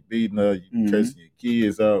whooping her, you beating her, you cursing your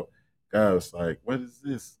kids out. God was like, "What is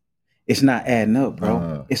this?" It's not adding up,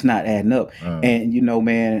 bro. It's not adding up. And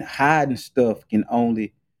man, hiding stuff can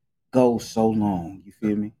only go so long. You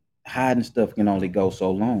feel me? Hiding stuff can only go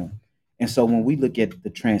so long. And so when we look at the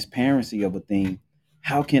transparency of a thing,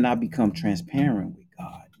 how can I become transparent with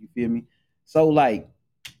God? You feel me? So like,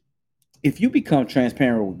 if you become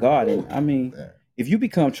transparent with God, and if you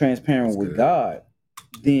become transparent with God,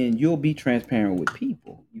 then you'll be transparent with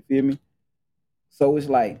people. You feel me? So it's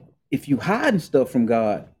like, if you hiding stuff from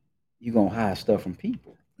God, you're gonna hide stuff from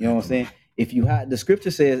people. You know what I'm saying? If you hide, the scripture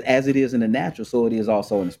says, as it is in the natural, so it is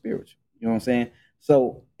also in the spiritual. You know what I'm saying?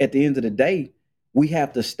 So at the end of the day, we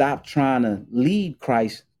have to stop trying to lead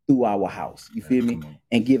Christ through our house. You feel me?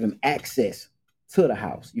 And give him access to the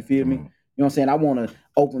house. You feel me? You know what I'm saying? I want to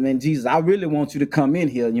open, man, Jesus, I really want you to come in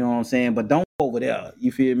here, you know what I'm saying? But don't go over there.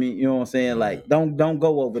 You feel me? You know what I'm saying? Like, don't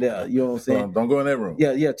go over there. You know what I'm saying? Don't go in that room.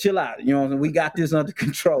 Yeah, chill out. You know what I'm saying? We got this under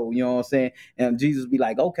control. You know what I'm saying? And Jesus be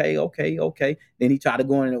like, okay. Then he try to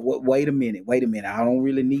go in and wait a minute. I don't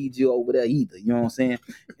really need you over there either. You know what I'm saying?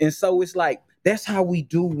 And so it's like, that's how we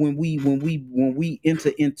do when we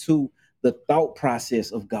enter into the thought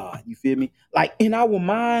process of God. You feel me? Like in our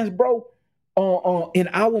minds, bro, in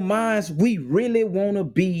our minds, we really want to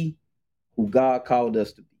be who God called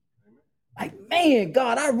us to be. Like, man,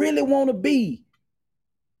 God, I really want to be.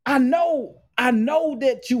 I know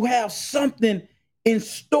that you have something in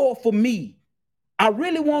store for me. I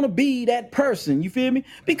really want to be that person. You feel me?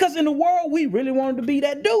 Because in the world, we really wanted to be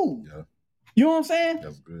that dude. Yeah. You know what I'm saying?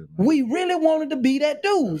 That's good, man. We really wanted to be that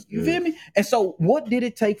dude. You feel me? And so what did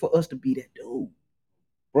it take for us to be that dude?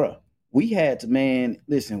 Bruh, we had to, man,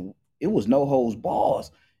 listen, it was no holds bars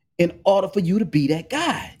in order for you to be that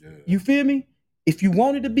guy. Yeah. You feel me? If you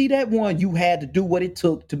wanted to be that one, you had to do what it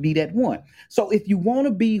took to be that one. So if you want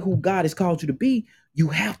to be who God has called you to be, you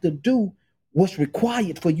have to do what's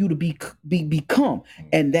required for you to become.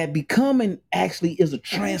 And that becoming actually is a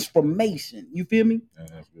transformation. You feel me? Yeah,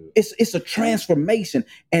 that's good. It's a transformation.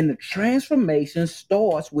 And the transformation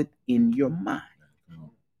starts within your mind.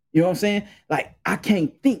 You know what I'm saying? Like, I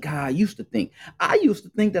can't think how I used to think. I used to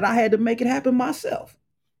think that I had to make it happen myself.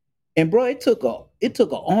 And bro, it took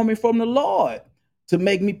an army from the Lord to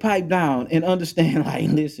make me pipe down and understand, like,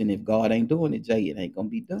 listen, if God ain't doing it, Jay, it ain't gonna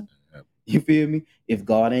be done. You feel me? If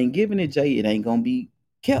God ain't giving it, Jay, it ain't gonna be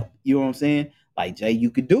kept. You know what I'm saying? Like, Jay, you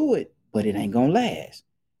could do it, but it ain't gonna last.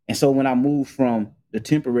 And so when I moved from the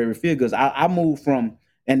temporary figures, I moved from,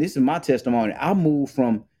 and this is my testimony, I moved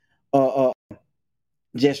from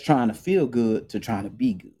just trying to feel good to trying to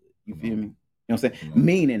be good. You feel me? You know what I'm saying?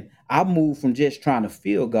 Meaning, I moved from just trying to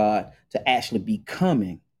feel God to actually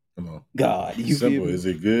becoming God. You Simple. Is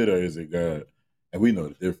it good or is it God? And we know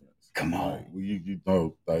the difference. Come on. Like, you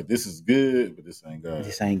know, like, this is good, but this ain't God.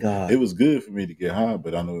 This ain't God. It was good for me to get high,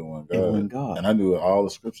 but I knew it wasn't God. It wasn't God. And I knew all the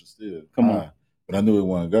scriptures still. Come on. But I knew it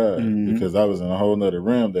wasn't God because I was in a whole nother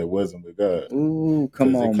realm that wasn't with God. Ooh,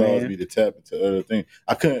 come on, man. Because it caused me to tap into other things.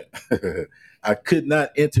 I could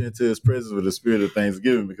not enter into his presence with the spirit of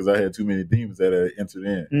thanksgiving because I had too many demons that had entered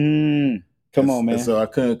in. Come on, man. And so I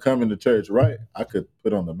couldn't come into church right. I could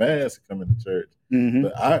put on the mask and come into church.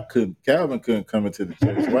 But Calvin couldn't come into the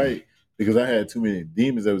church right because I had too many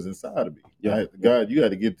demons that was inside of me. Yeah. God, you got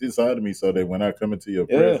to get this out of me so that when I come into your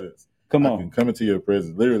presence, I can come into your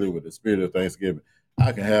presence literally with the spirit of thanksgiving.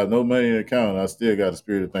 I can have no money in the account, and I still got a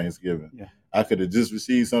spirit of thanksgiving. Yeah. I could have just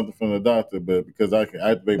received something from the doctor, but because I can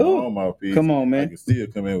activate my own mouthpiece, come on, man. I can still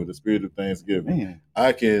come in with the spirit of thanksgiving. Man.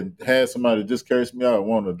 I can have somebody just curse me out,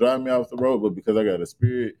 want to drive me off the road, but because I got a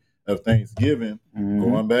spirit of thanksgiving,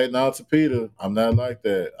 going back now to Peter, I'm not like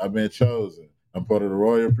that. I've been chosen. I'm part of the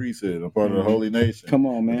royal priesthood. I'm part of the holy nation. Come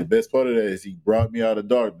on, man. But the best part of that is he brought me out of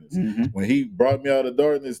darkness. When he brought me out of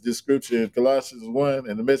darkness, this scripture in Colossians 1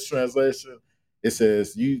 in the Message translation, it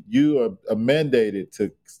says you are mandated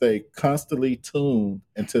to stay constantly tuned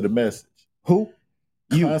into the message. Who?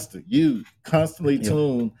 You constantly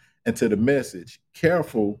tuned into the message.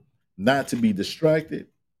 Careful not to be distracted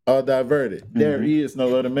or diverted. There is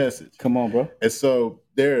no other message. Come on, bro. And so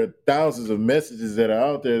there are thousands of messages that are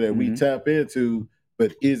out there that we tap into,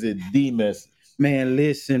 but is it the message? Man,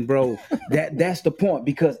 listen, bro. That's the point,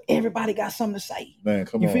 because everybody got something to say. Man,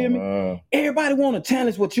 come you on. You feel me? Everybody want to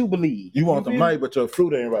challenge what you believe. You want the mic, but your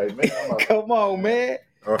fruit ain't right, man. Come on, man.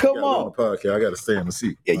 Come on. On the podcast. I got to stay in the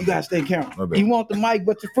seat. Yeah, you got to stay in camera. You want the mic,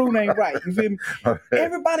 but your fruit ain't right. You feel me?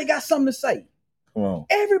 Everybody got something to say. Come on.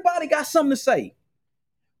 Everybody got something to say.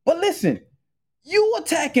 But listen, you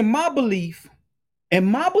attacking my belief, and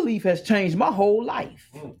my belief has changed my whole life.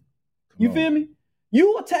 You feel me?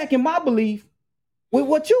 You attacking my belief with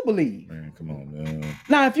what you believe. Man, come on, man.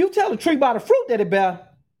 Now, if you tell a tree by the fruit that it bear,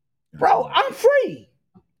 bro, I'm free.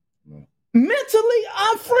 Mentally,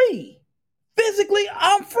 I'm free. Physically,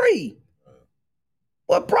 I'm free.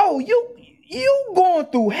 But bro, you going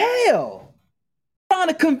through hell trying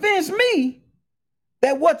to convince me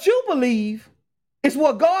that what you believe is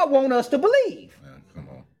what God wants us to believe. Man, come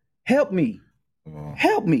on. Help me. Come on.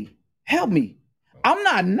 Help me. Help me. I'm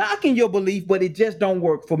not knocking your belief, but it just don't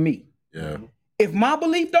work for me. Yeah. If my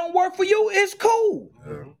belief don't work for you, it's cool.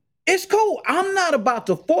 Yeah. It's cool. I'm not about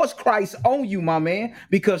to force Christ on you, my man,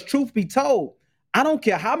 because truth be told, I don't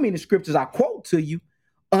care how many scriptures I quote to you,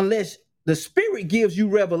 unless the Spirit gives you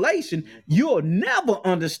revelation, you'll never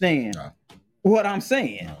understand what I'm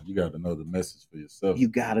saying. You got to know the message for yourself. You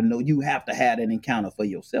got to know. You have to have that encounter for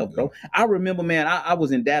yourself, bro. I remember, man, I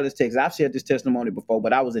was in Dallas, Texas. I've shared this testimony before,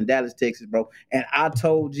 but I was in Dallas, Texas, bro, and I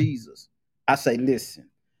told Jesus, I say, listen,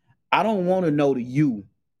 I don't want to know the you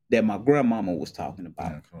that my grandmama was talking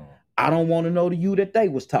about. Man, come on. I don't want to know the you that they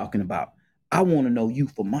was talking about. I want to know you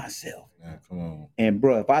for myself. Man, come on. And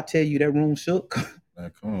bro, if I tell you that room shook,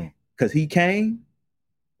 man, come on. Because he came,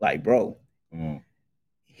 like, bro, come on.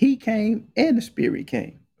 He came and the Spirit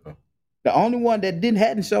came. The only one that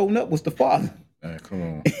hadn't shown up was the Father. Man, come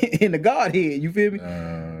on. In the Godhead, you feel me?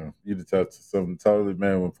 You to talk to something totally,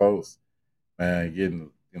 man, with folks, man, getting,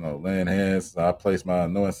 laying hands. I place my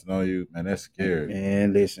anointing on you, man, that's scary.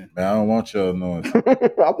 Man, listen. Man, I don't want your anointing.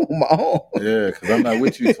 I want my own. Yeah, because I'm not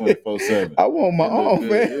with you 24/7. I want my own,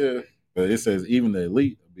 man. Yeah, but it says even the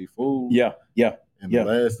elite will be fooled. Yeah. In the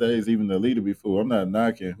last days, even the elite will be fooled. I'm not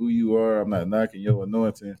knocking who you are. I'm not knocking your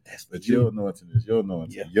anointing. But your anointing is your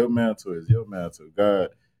anointing. Yeah. Your mantle is your mantle. God,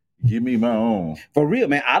 give me my own. For real,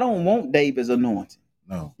 man. I don't want David's anointing.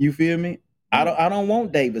 No. You feel me? No. I don't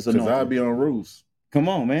want David's anointing. Because I'll be on roofs. Come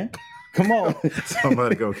on, man. Come on.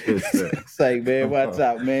 Somebody go catch that. Say, man, watch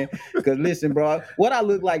out, man. Because listen, bro, what I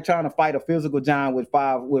look like trying to fight a physical giant with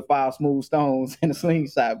five smooth stones and a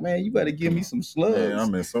slingshot, man, you better give me some slugs. Man,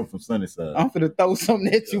 I'm in something from Sunnyside. I'm finna throw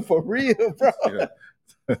something at you for real, bro.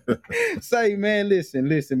 Say, man, listen,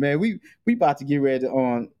 man. We about to get ready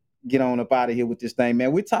to get on up out of here with this thing,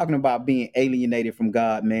 man. We're talking about being alienated from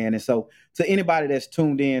God, man. And so to anybody that's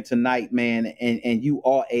tuned in tonight, man, and you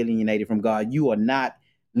are alienated from God, you are not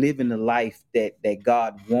living the life that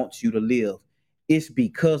God wants you to live. It's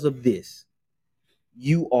because of this.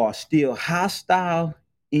 You are still hostile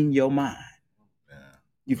in your mind.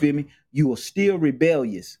 You feel me? You are still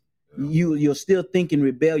rebellious. You're still thinking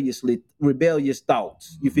rebellious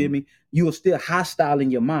thoughts. You feel me? You are still hostile in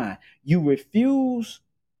your mind. You refuse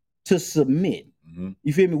to submit.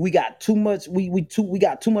 You feel me? We got too much. We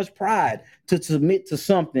got too much pride to submit to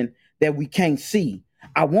something that we can't see.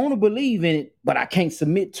 I want to believe in it, but I can't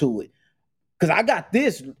submit to it because I got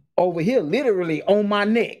this over here literally on my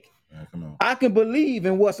neck. Come on. I can believe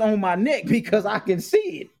in what's on my neck because I can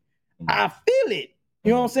see it. I feel it.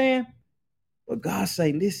 You know what I'm saying? But God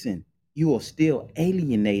say, listen, you are still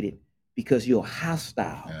alienated because you're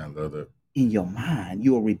hostile in your mind.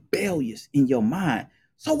 You're rebellious in your mind.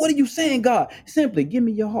 So what are you saying, God? Simply give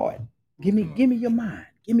me your heart. Give me your mind.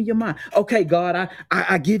 Give me your mind. Okay, God,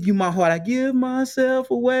 I give you my heart. I give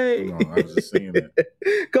myself away. Come on, I was just saying that.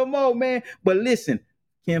 Come on, man. But listen,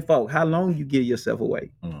 kinfolk, how long you give yourself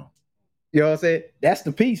away? Come on. You know what I'm saying? That's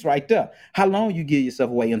the piece right there. How long you give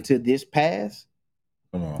yourself away until this pass?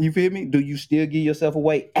 Come on. You feel me? Do you still give yourself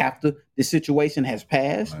away after the situation has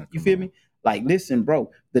passed? You feel me? Like, listen, bro,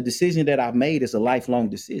 the decision that I've made is a lifelong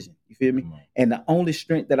decision. You feel me? And the only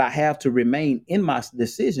strength that I have to remain in my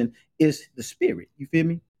decision is the Spirit. You feel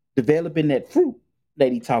me? Developing that fruit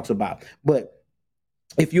that he talks about. But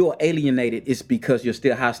if you're alienated, it's because you're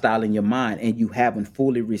still hostile in your mind and you haven't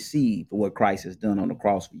fully received what Christ has done on the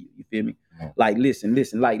cross for you. You feel me? Like, listen,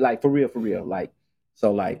 like for real. Like,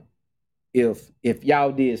 so like, if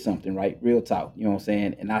y'all did something, right? Real talk, you know what I'm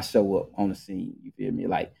saying? And I show up on the scene, you feel me?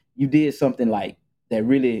 Like, you did something like that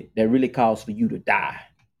really calls for you to die,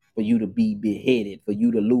 for you to be beheaded, for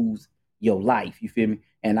you to lose your life, you feel me?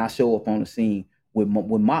 And I show up on the scene with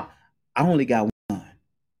my I only got one.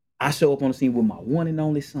 I show up on the scene with my one and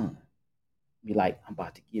only son. Be like, I'm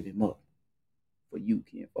about to give him up for you,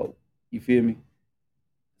 kinfolk. You feel me?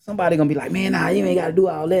 Somebody gonna be like, man, nah, you ain't gotta do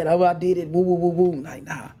all that. Oh, I did it. Woo, woo, woo, woo. Like,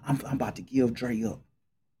 nah, I'm about to give Dre up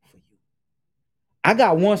for you. I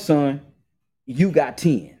got one son, you got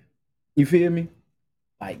 10. You feel me?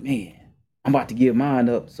 Like, man, I'm about to give mine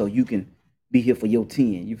up so you can be here for your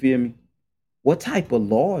 10. You feel me? What type of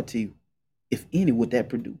loyalty, if any, would that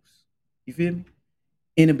produce? You feel me?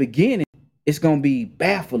 In the beginning, it's gonna be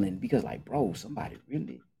baffling because, like, bro, somebody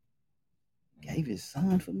really gave his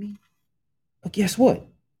son for me. But guess what?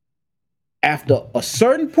 After a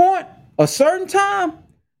certain point, a certain time,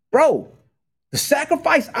 bro, the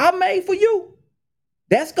sacrifice I made for you,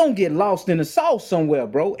 that's gonna get lost in the sauce somewhere,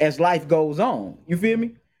 bro, as life goes on. You feel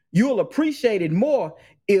me? You'll appreciate it more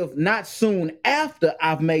if not soon after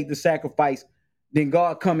I've made the sacrifice, then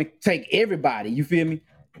God come and take everybody. You feel me?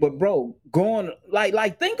 But bro, going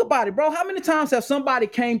like think about it, bro. How many times have somebody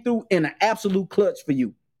came through in an absolute clutch for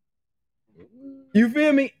you? You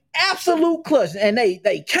feel me? Absolute clutch. And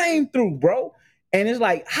they came through, bro. And it's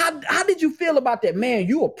like, how did you feel about that? Man,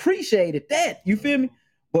 you appreciated that. You feel me?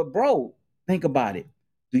 But bro, think about it.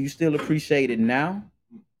 Do you still appreciate it now?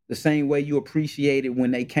 The same way you appreciated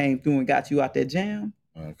when they came through and got you out that jam?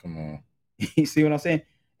 Come on. You see what I'm saying?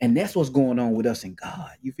 And that's what's going on with us and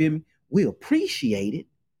God. You feel me? We appreciate it.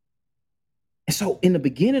 And so in the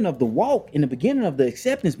beginning of the walk, in the beginning of the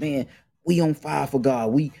acceptance, man, we on fire for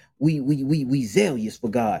God. We zealous for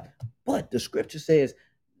God. But the scripture says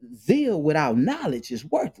zeal without knowledge is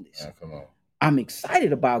worthless. Come on. I'm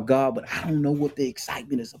excited about God, but I don't know what the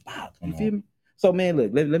excitement is about. You feel me? So, man, look,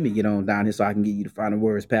 let me get on down here so I can get you the final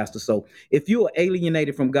words, Pastor. So, if you are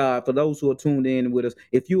alienated from God, for those who are tuned in with us,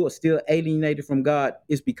 if you are still alienated from God,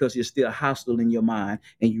 it's because you're still hostile in your mind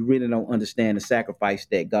and you really don't understand the sacrifice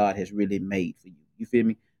that God has really made for you. You feel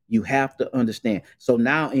me? You have to understand. So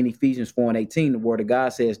now in Ephesians 4:18, the word of God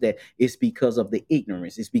says that it's because of the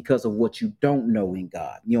ignorance. It's because of what you don't know in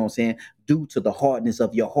God. You know what I'm saying? Due to the hardness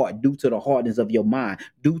of your heart, due to the hardness of your mind,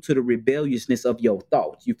 due to the rebelliousness of your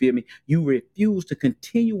thoughts. You feel me? You refuse to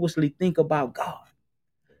continuously think about God.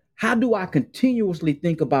 How do I continuously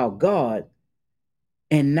think about God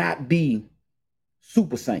and not be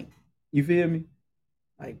super saint? You feel me?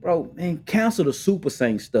 Like, bro, man, cancel the super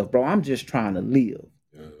saint stuff, bro. I'm just trying to live.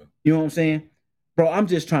 Yeah. You know what I'm saying? Bro, I'm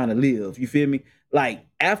just trying to live. You feel me? Like,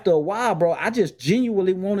 after a while, bro, I just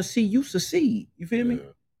genuinely want to see you succeed. You feel me? You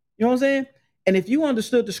know what I'm saying? And if you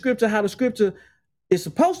understood the scripture, how the scripture is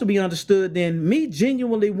supposed to be understood, then me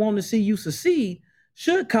genuinely want to see you succeed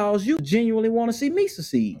should cause you to genuinely want to see me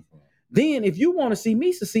succeed. Then if you want to see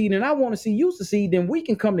me succeed and I want to see you succeed, then we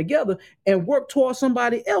can come together and work towards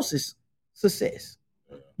somebody else's success.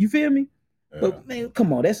 You feel me? Yeah. But man,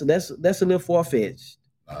 come on, that's a little far-fetched.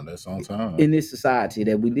 Nah, that's on time. In this society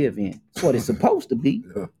that we live in. That's what it's supposed to be.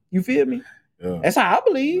 Yeah. You feel me? Yeah. That's how I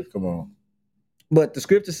believe. Yeah, come on. But the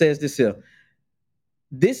scripture says this here.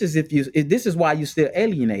 This is why you're still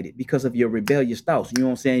alienated, because of your rebellious thoughts. You know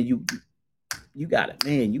what I'm saying? You got it,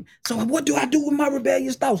 man. So what do I do with my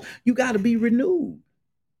rebellious thoughts? You got to be renewed.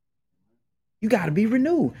 You got to be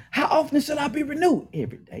renewed. How often should I be renewed?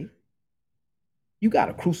 Every day. You got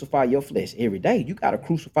to crucify your flesh every day. You got to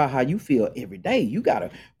crucify how you feel every day. You got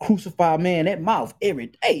to crucify, man, that mouth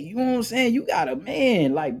every day. You know what I'm saying? You got to,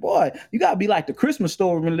 man, like, boy, you got to be like the Christmas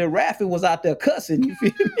story when Lil Raffy was out there cussing. You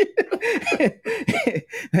feel me?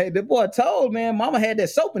 Hey, the boy told, man, mama had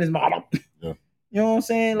that soap in his mouth. Yeah. You know what I'm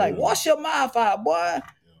saying? Like, wash your mouth out, boy. Yeah.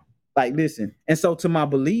 Like, listen. And so to my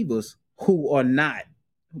believers who are not,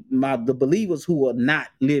 the believers who are not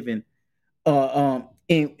living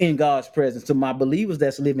in God's presence, to my believers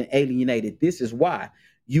that's living alienated, this is why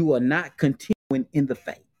you are not continuing in the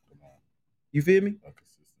faith. You feel me?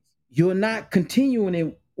 You're not continuing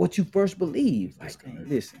in what you first believed. Like, man,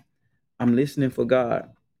 listen, I'm listening for God,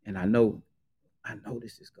 and I know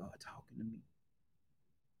this is God talking to me.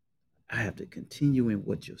 I have to continue in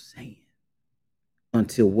what you're saying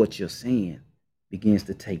until what you're saying begins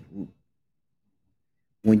to take root.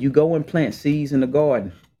 When you go and plant seeds in the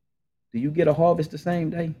garden, do you get a harvest the same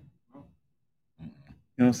day? You know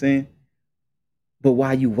what I'm saying? But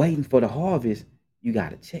while you waiting for the harvest, you got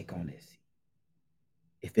to check on that seed.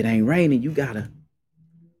 If it ain't raining, you got to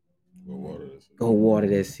go water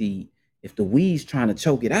that seed. If the weeds trying to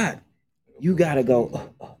choke it out, you got to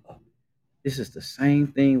go. This is the same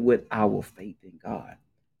thing with our faith in God.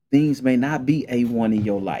 Things may not be A1 in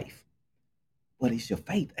your life, but it's your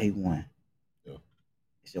faith A1. Yeah.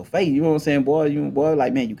 It's your faith. You know what I'm saying, boy?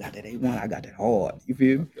 Like, man, you got that A1. I got that hard. You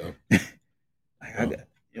feel me? Yeah. Like, I got,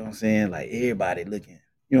 you know what I'm saying? Like, everybody looking.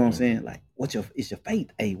 You know what I'm saying? Like, it's your faith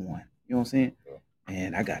A1. You know what I'm saying? Yeah.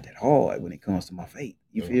 And I got that hard when it comes to my faith.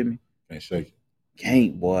 You feel me? Can't shake it.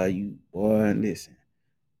 Can't, boy. Listen.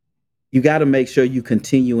 You got to make sure you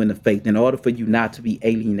continue in the faith in order for you not to be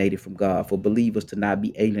alienated from God, for believers to not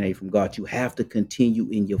be alienated from God. You have to continue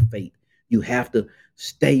in your faith. You have to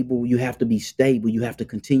stable. You have to be stable. You have to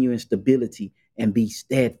continue in stability and be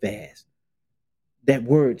steadfast. That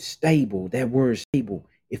word stable.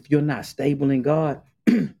 If you're not stable in God,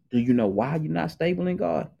 do you know why you're not stable in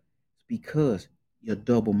God? It's because you're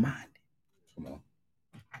double minded. Come on.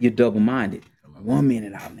 You're double minded. 1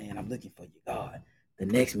 minute, oh man, I'm looking for you, God. The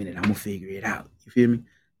next minute, I'm gonna figure it out. You feel me?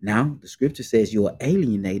 Now, the scripture says you're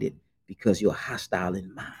alienated because you're hostile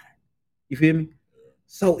in mind. You feel me?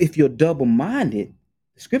 So if you're double minded,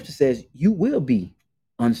 the scripture says you will be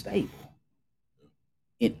unstable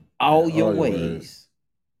in all your ways.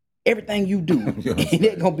 Everything you do, and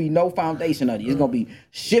there's gonna be no foundation of it. It's gonna be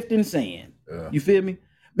shifting sand. You feel me?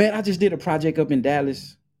 Man, I just did a project up in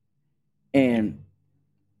Dallas, and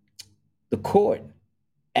the court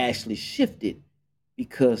actually shifted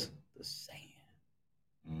because the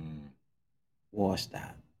sand washed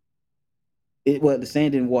out. The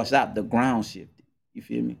sand didn't wash out, the ground shifted. You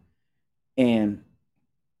feel me? And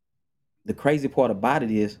the crazy part about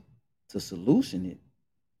it is to solution it,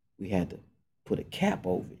 we had to put a cap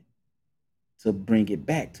over it to bring it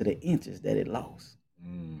back to the inches that it lost.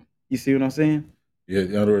 You see what I'm saying? Yeah,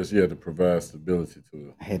 in other words, you had to provide stability to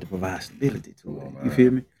it. I had to provide stability to it. You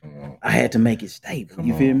feel me? I had to make it stable.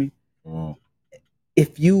 You feel me? Come on.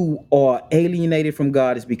 If you are alienated from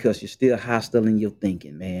God, it's because you're still hostile in your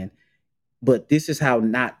thinking, man. But this is how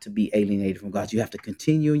not to be alienated from God. You have to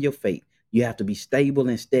continue in your faith. You have to be stable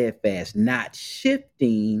and steadfast, not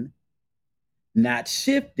shifting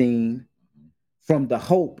from the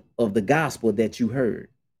hope of the gospel that you heard.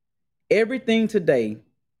 Everything today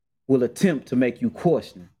will attempt to make you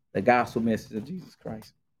question the gospel message of Jesus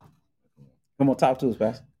Christ. Come on, talk to us,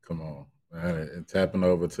 Pastor. Come on, man. And tapping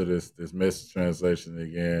over to this message translation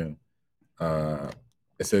again,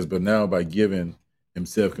 it says, "But now by giving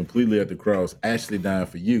himself completely at the cross, actually dying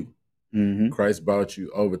for you, Christ brought you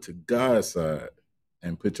over to God's side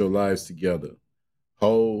and put your lives together,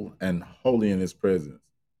 whole and holy in his presence.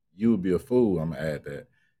 You would be a fool," I'm gonna add that,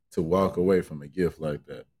 "to walk away from a gift like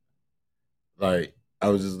that." Like, I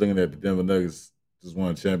was just looking at the Denver Nuggets just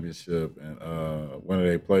won a championship, and one of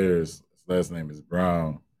their players, his last name is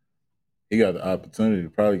Brown, he got the opportunity to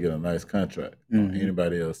probably get a nice contract on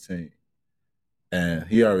anybody else's team. And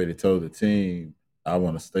he already told the team, "I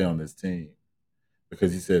want to stay on this team,"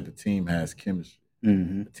 because he said the team has chemistry.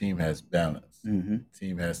 The team has balance. The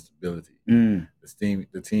team has stability.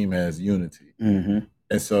 The team has unity.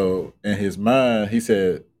 And so in his mind, he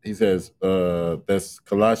says, that's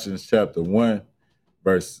Colossians chapter 1,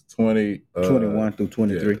 verse 21 through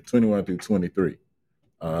 23. 21 through 23.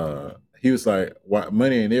 He was like, "Why,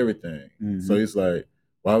 money ain't everything." So he's like,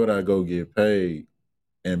 "Why would I go get paid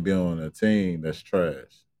and be on a team that's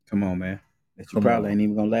trash?" Come on, man. That you probably ain't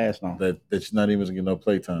even gonna last long. That you're not even gonna get no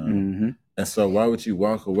play time. And so why would you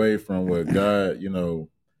walk away from what God,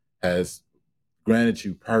 has granted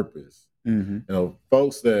you purpose?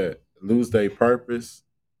 Folks that lose their purpose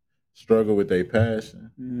struggle with their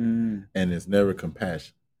passion, and it's never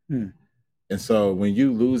compassion. And so when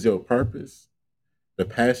you lose your purpose, the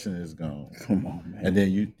passion is gone. Come on, man. And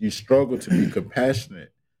then you struggle to be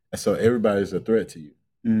compassionate, and so everybody's a threat to you.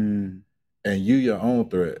 And you your own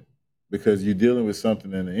threat, because you're dealing with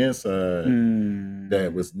something in the inside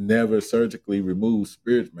that was never surgically removed,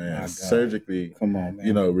 spirit, man. Surgically, come on,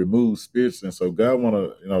 man. Removed spirits. And so God want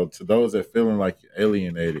to, to those that feeling like you're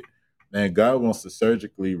alienated, man, God wants to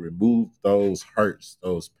surgically remove those hurts,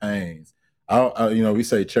 those pains. We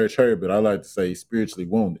say church hurt, but I like to say spiritually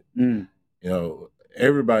wounded.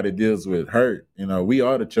 Everybody deals with hurt. We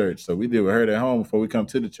are the church, so we deal with hurt at home before we come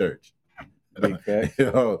to the church. Come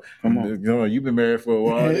on. You've been married for a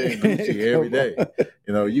while, Gucci every day.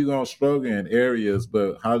 You're gonna struggle in areas,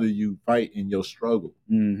 but how do you fight in your struggle?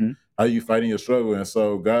 How you fight in your struggle? And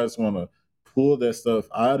so God's wanna pull that stuff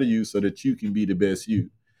out of you so that you can be the best you.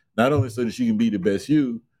 Not only so that you can be the best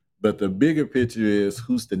you, but the bigger picture is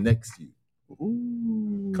who's the next you.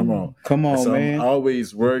 Ooh. Come on, so man. I'm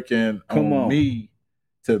always working on me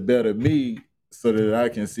to better me so that I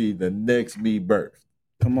can see the next me birth.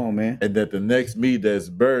 Come on, man. And that the next me that's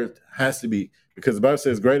birthed has to be, because the Bible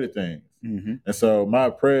says greater things. And so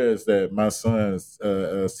my prayer is that my sons,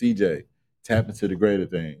 CJ, tap into the greater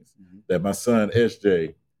things. That my son,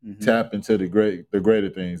 SJ, tap into the greater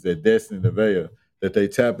things. That Destiny Nevaeh, that they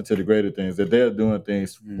tap into the greater things. That they're doing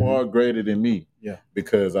things far greater than me. Yeah.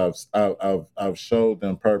 Because I've showed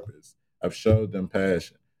them purpose. I've showed them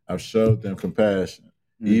passion. I've showed them compassion.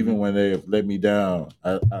 Even when they have let me down,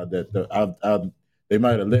 they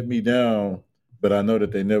might have let me down, but I know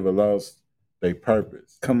that they never lost their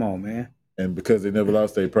purpose. Come on, man. And because they never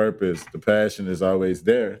lost their purpose, the passion is always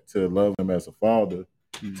there to love them as a father,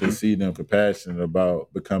 to see them compassionate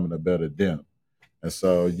about becoming a better them. And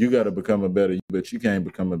so you got to become a better you, but you can't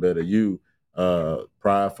become a better you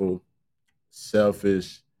prideful,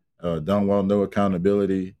 selfish, don't want no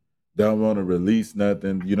accountability, don't want to release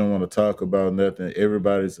nothing. You don't want to talk about nothing.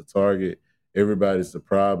 Everybody's a target. Everybody's the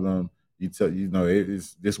problem. It's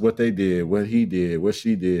just what they did, what he did, what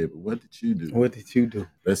she did. But what did you do? What did you do?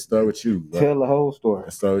 Let's start with you. Tell the whole story.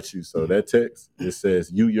 Let's start with you. So that text, it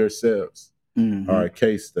says, you yourselves are a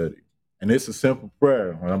case study. And it's a simple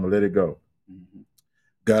prayer, and I'm going to let it go.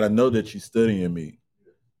 God, I know that you're studying me,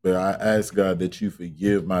 but I ask God that you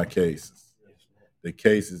forgive my cases, the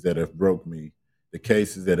cases that have broke me, the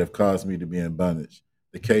cases that have caused me to be in bondage,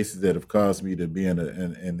 the cases that have caused me to be in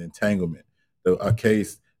an entanglement, a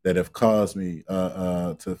case that have caused me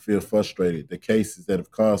to feel frustrated, the cases that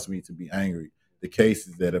have caused me to be angry, the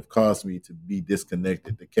cases that have caused me to be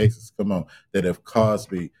disconnected, the cases, that have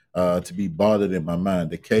caused me to be bothered in my mind,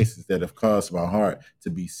 the cases that have caused my heart to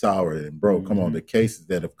be sour and broke. The cases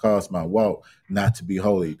that have caused my walk not to be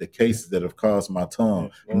holy, the cases that have caused my tongue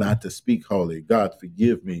not to speak holy. God,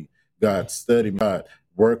 forgive me. God, study me. God,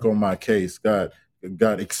 work on my case. My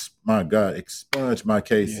God, expunge my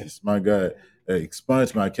cases. My God,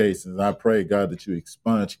 expunge my cases. I pray, God, that you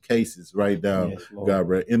expunge cases right now, God,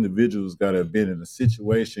 where individuals, God, have been in a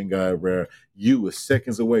situation, God, where you were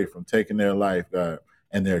seconds away from taking their life, God,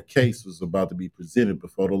 and their case was about to be presented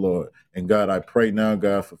before the Lord. And God, I pray now,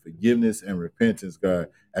 God, for forgiveness and repentance, God,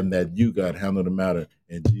 and that you, God, handle the matter.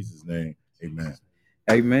 In Jesus' name, amen.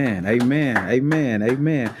 Amen.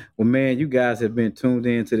 Well, man, you guys have been tuned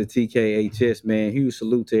in to the TKHS, man. Huge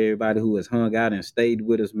salute to everybody who has hung out and stayed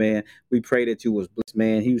with us, man. We pray that you was blessed,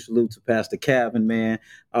 man. Huge salute to Pastor Calvin, man.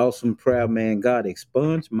 Awesome prayer, man. God,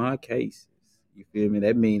 expunge my cases. You feel me?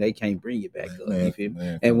 That mean they can't bring you back up. You feel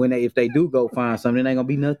me? And if they do go find something, it ain't gonna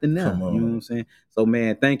be nothing now. You know what I'm saying? So,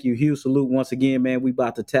 man, thank you. Huge salute once again, man. We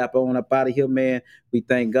about to tap on up out of here, man. We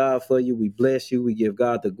thank God for you. We bless you. We give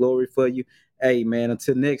God the glory for you. Hey, man,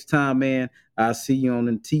 until next time, man, I'll see you on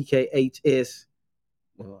the TKHS.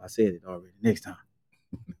 Well, I said it already. Next time.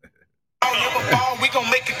 We gon'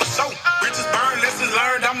 make it for sure. Bridges burn, lessons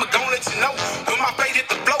learned, I'ma gon' let you know. When my fate hit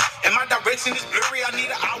the flow and my direction is blurry, I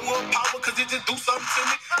need an hour of power, cause it just do something to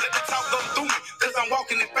me. Let the talk go through me, cause I'm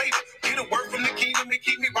walking in favor. Get a word from the kingdom to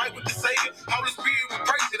keep me right with the Savior. Holy Spirit, we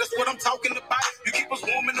praise you, that's what I'm talking about. You keep us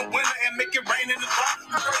warm in the winter and make it rain in the drought.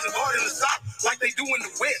 You praising hard in the south, like they do in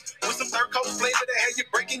the west. With some third coast flavor that has you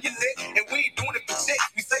breaking your neck. And we ain't doing it for sex,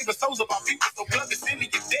 we saving souls of our people. So plug us into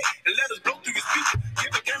your deck and let us blow through your speaker.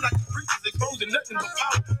 Give a game like the preachers, exposing nothing but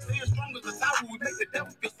power.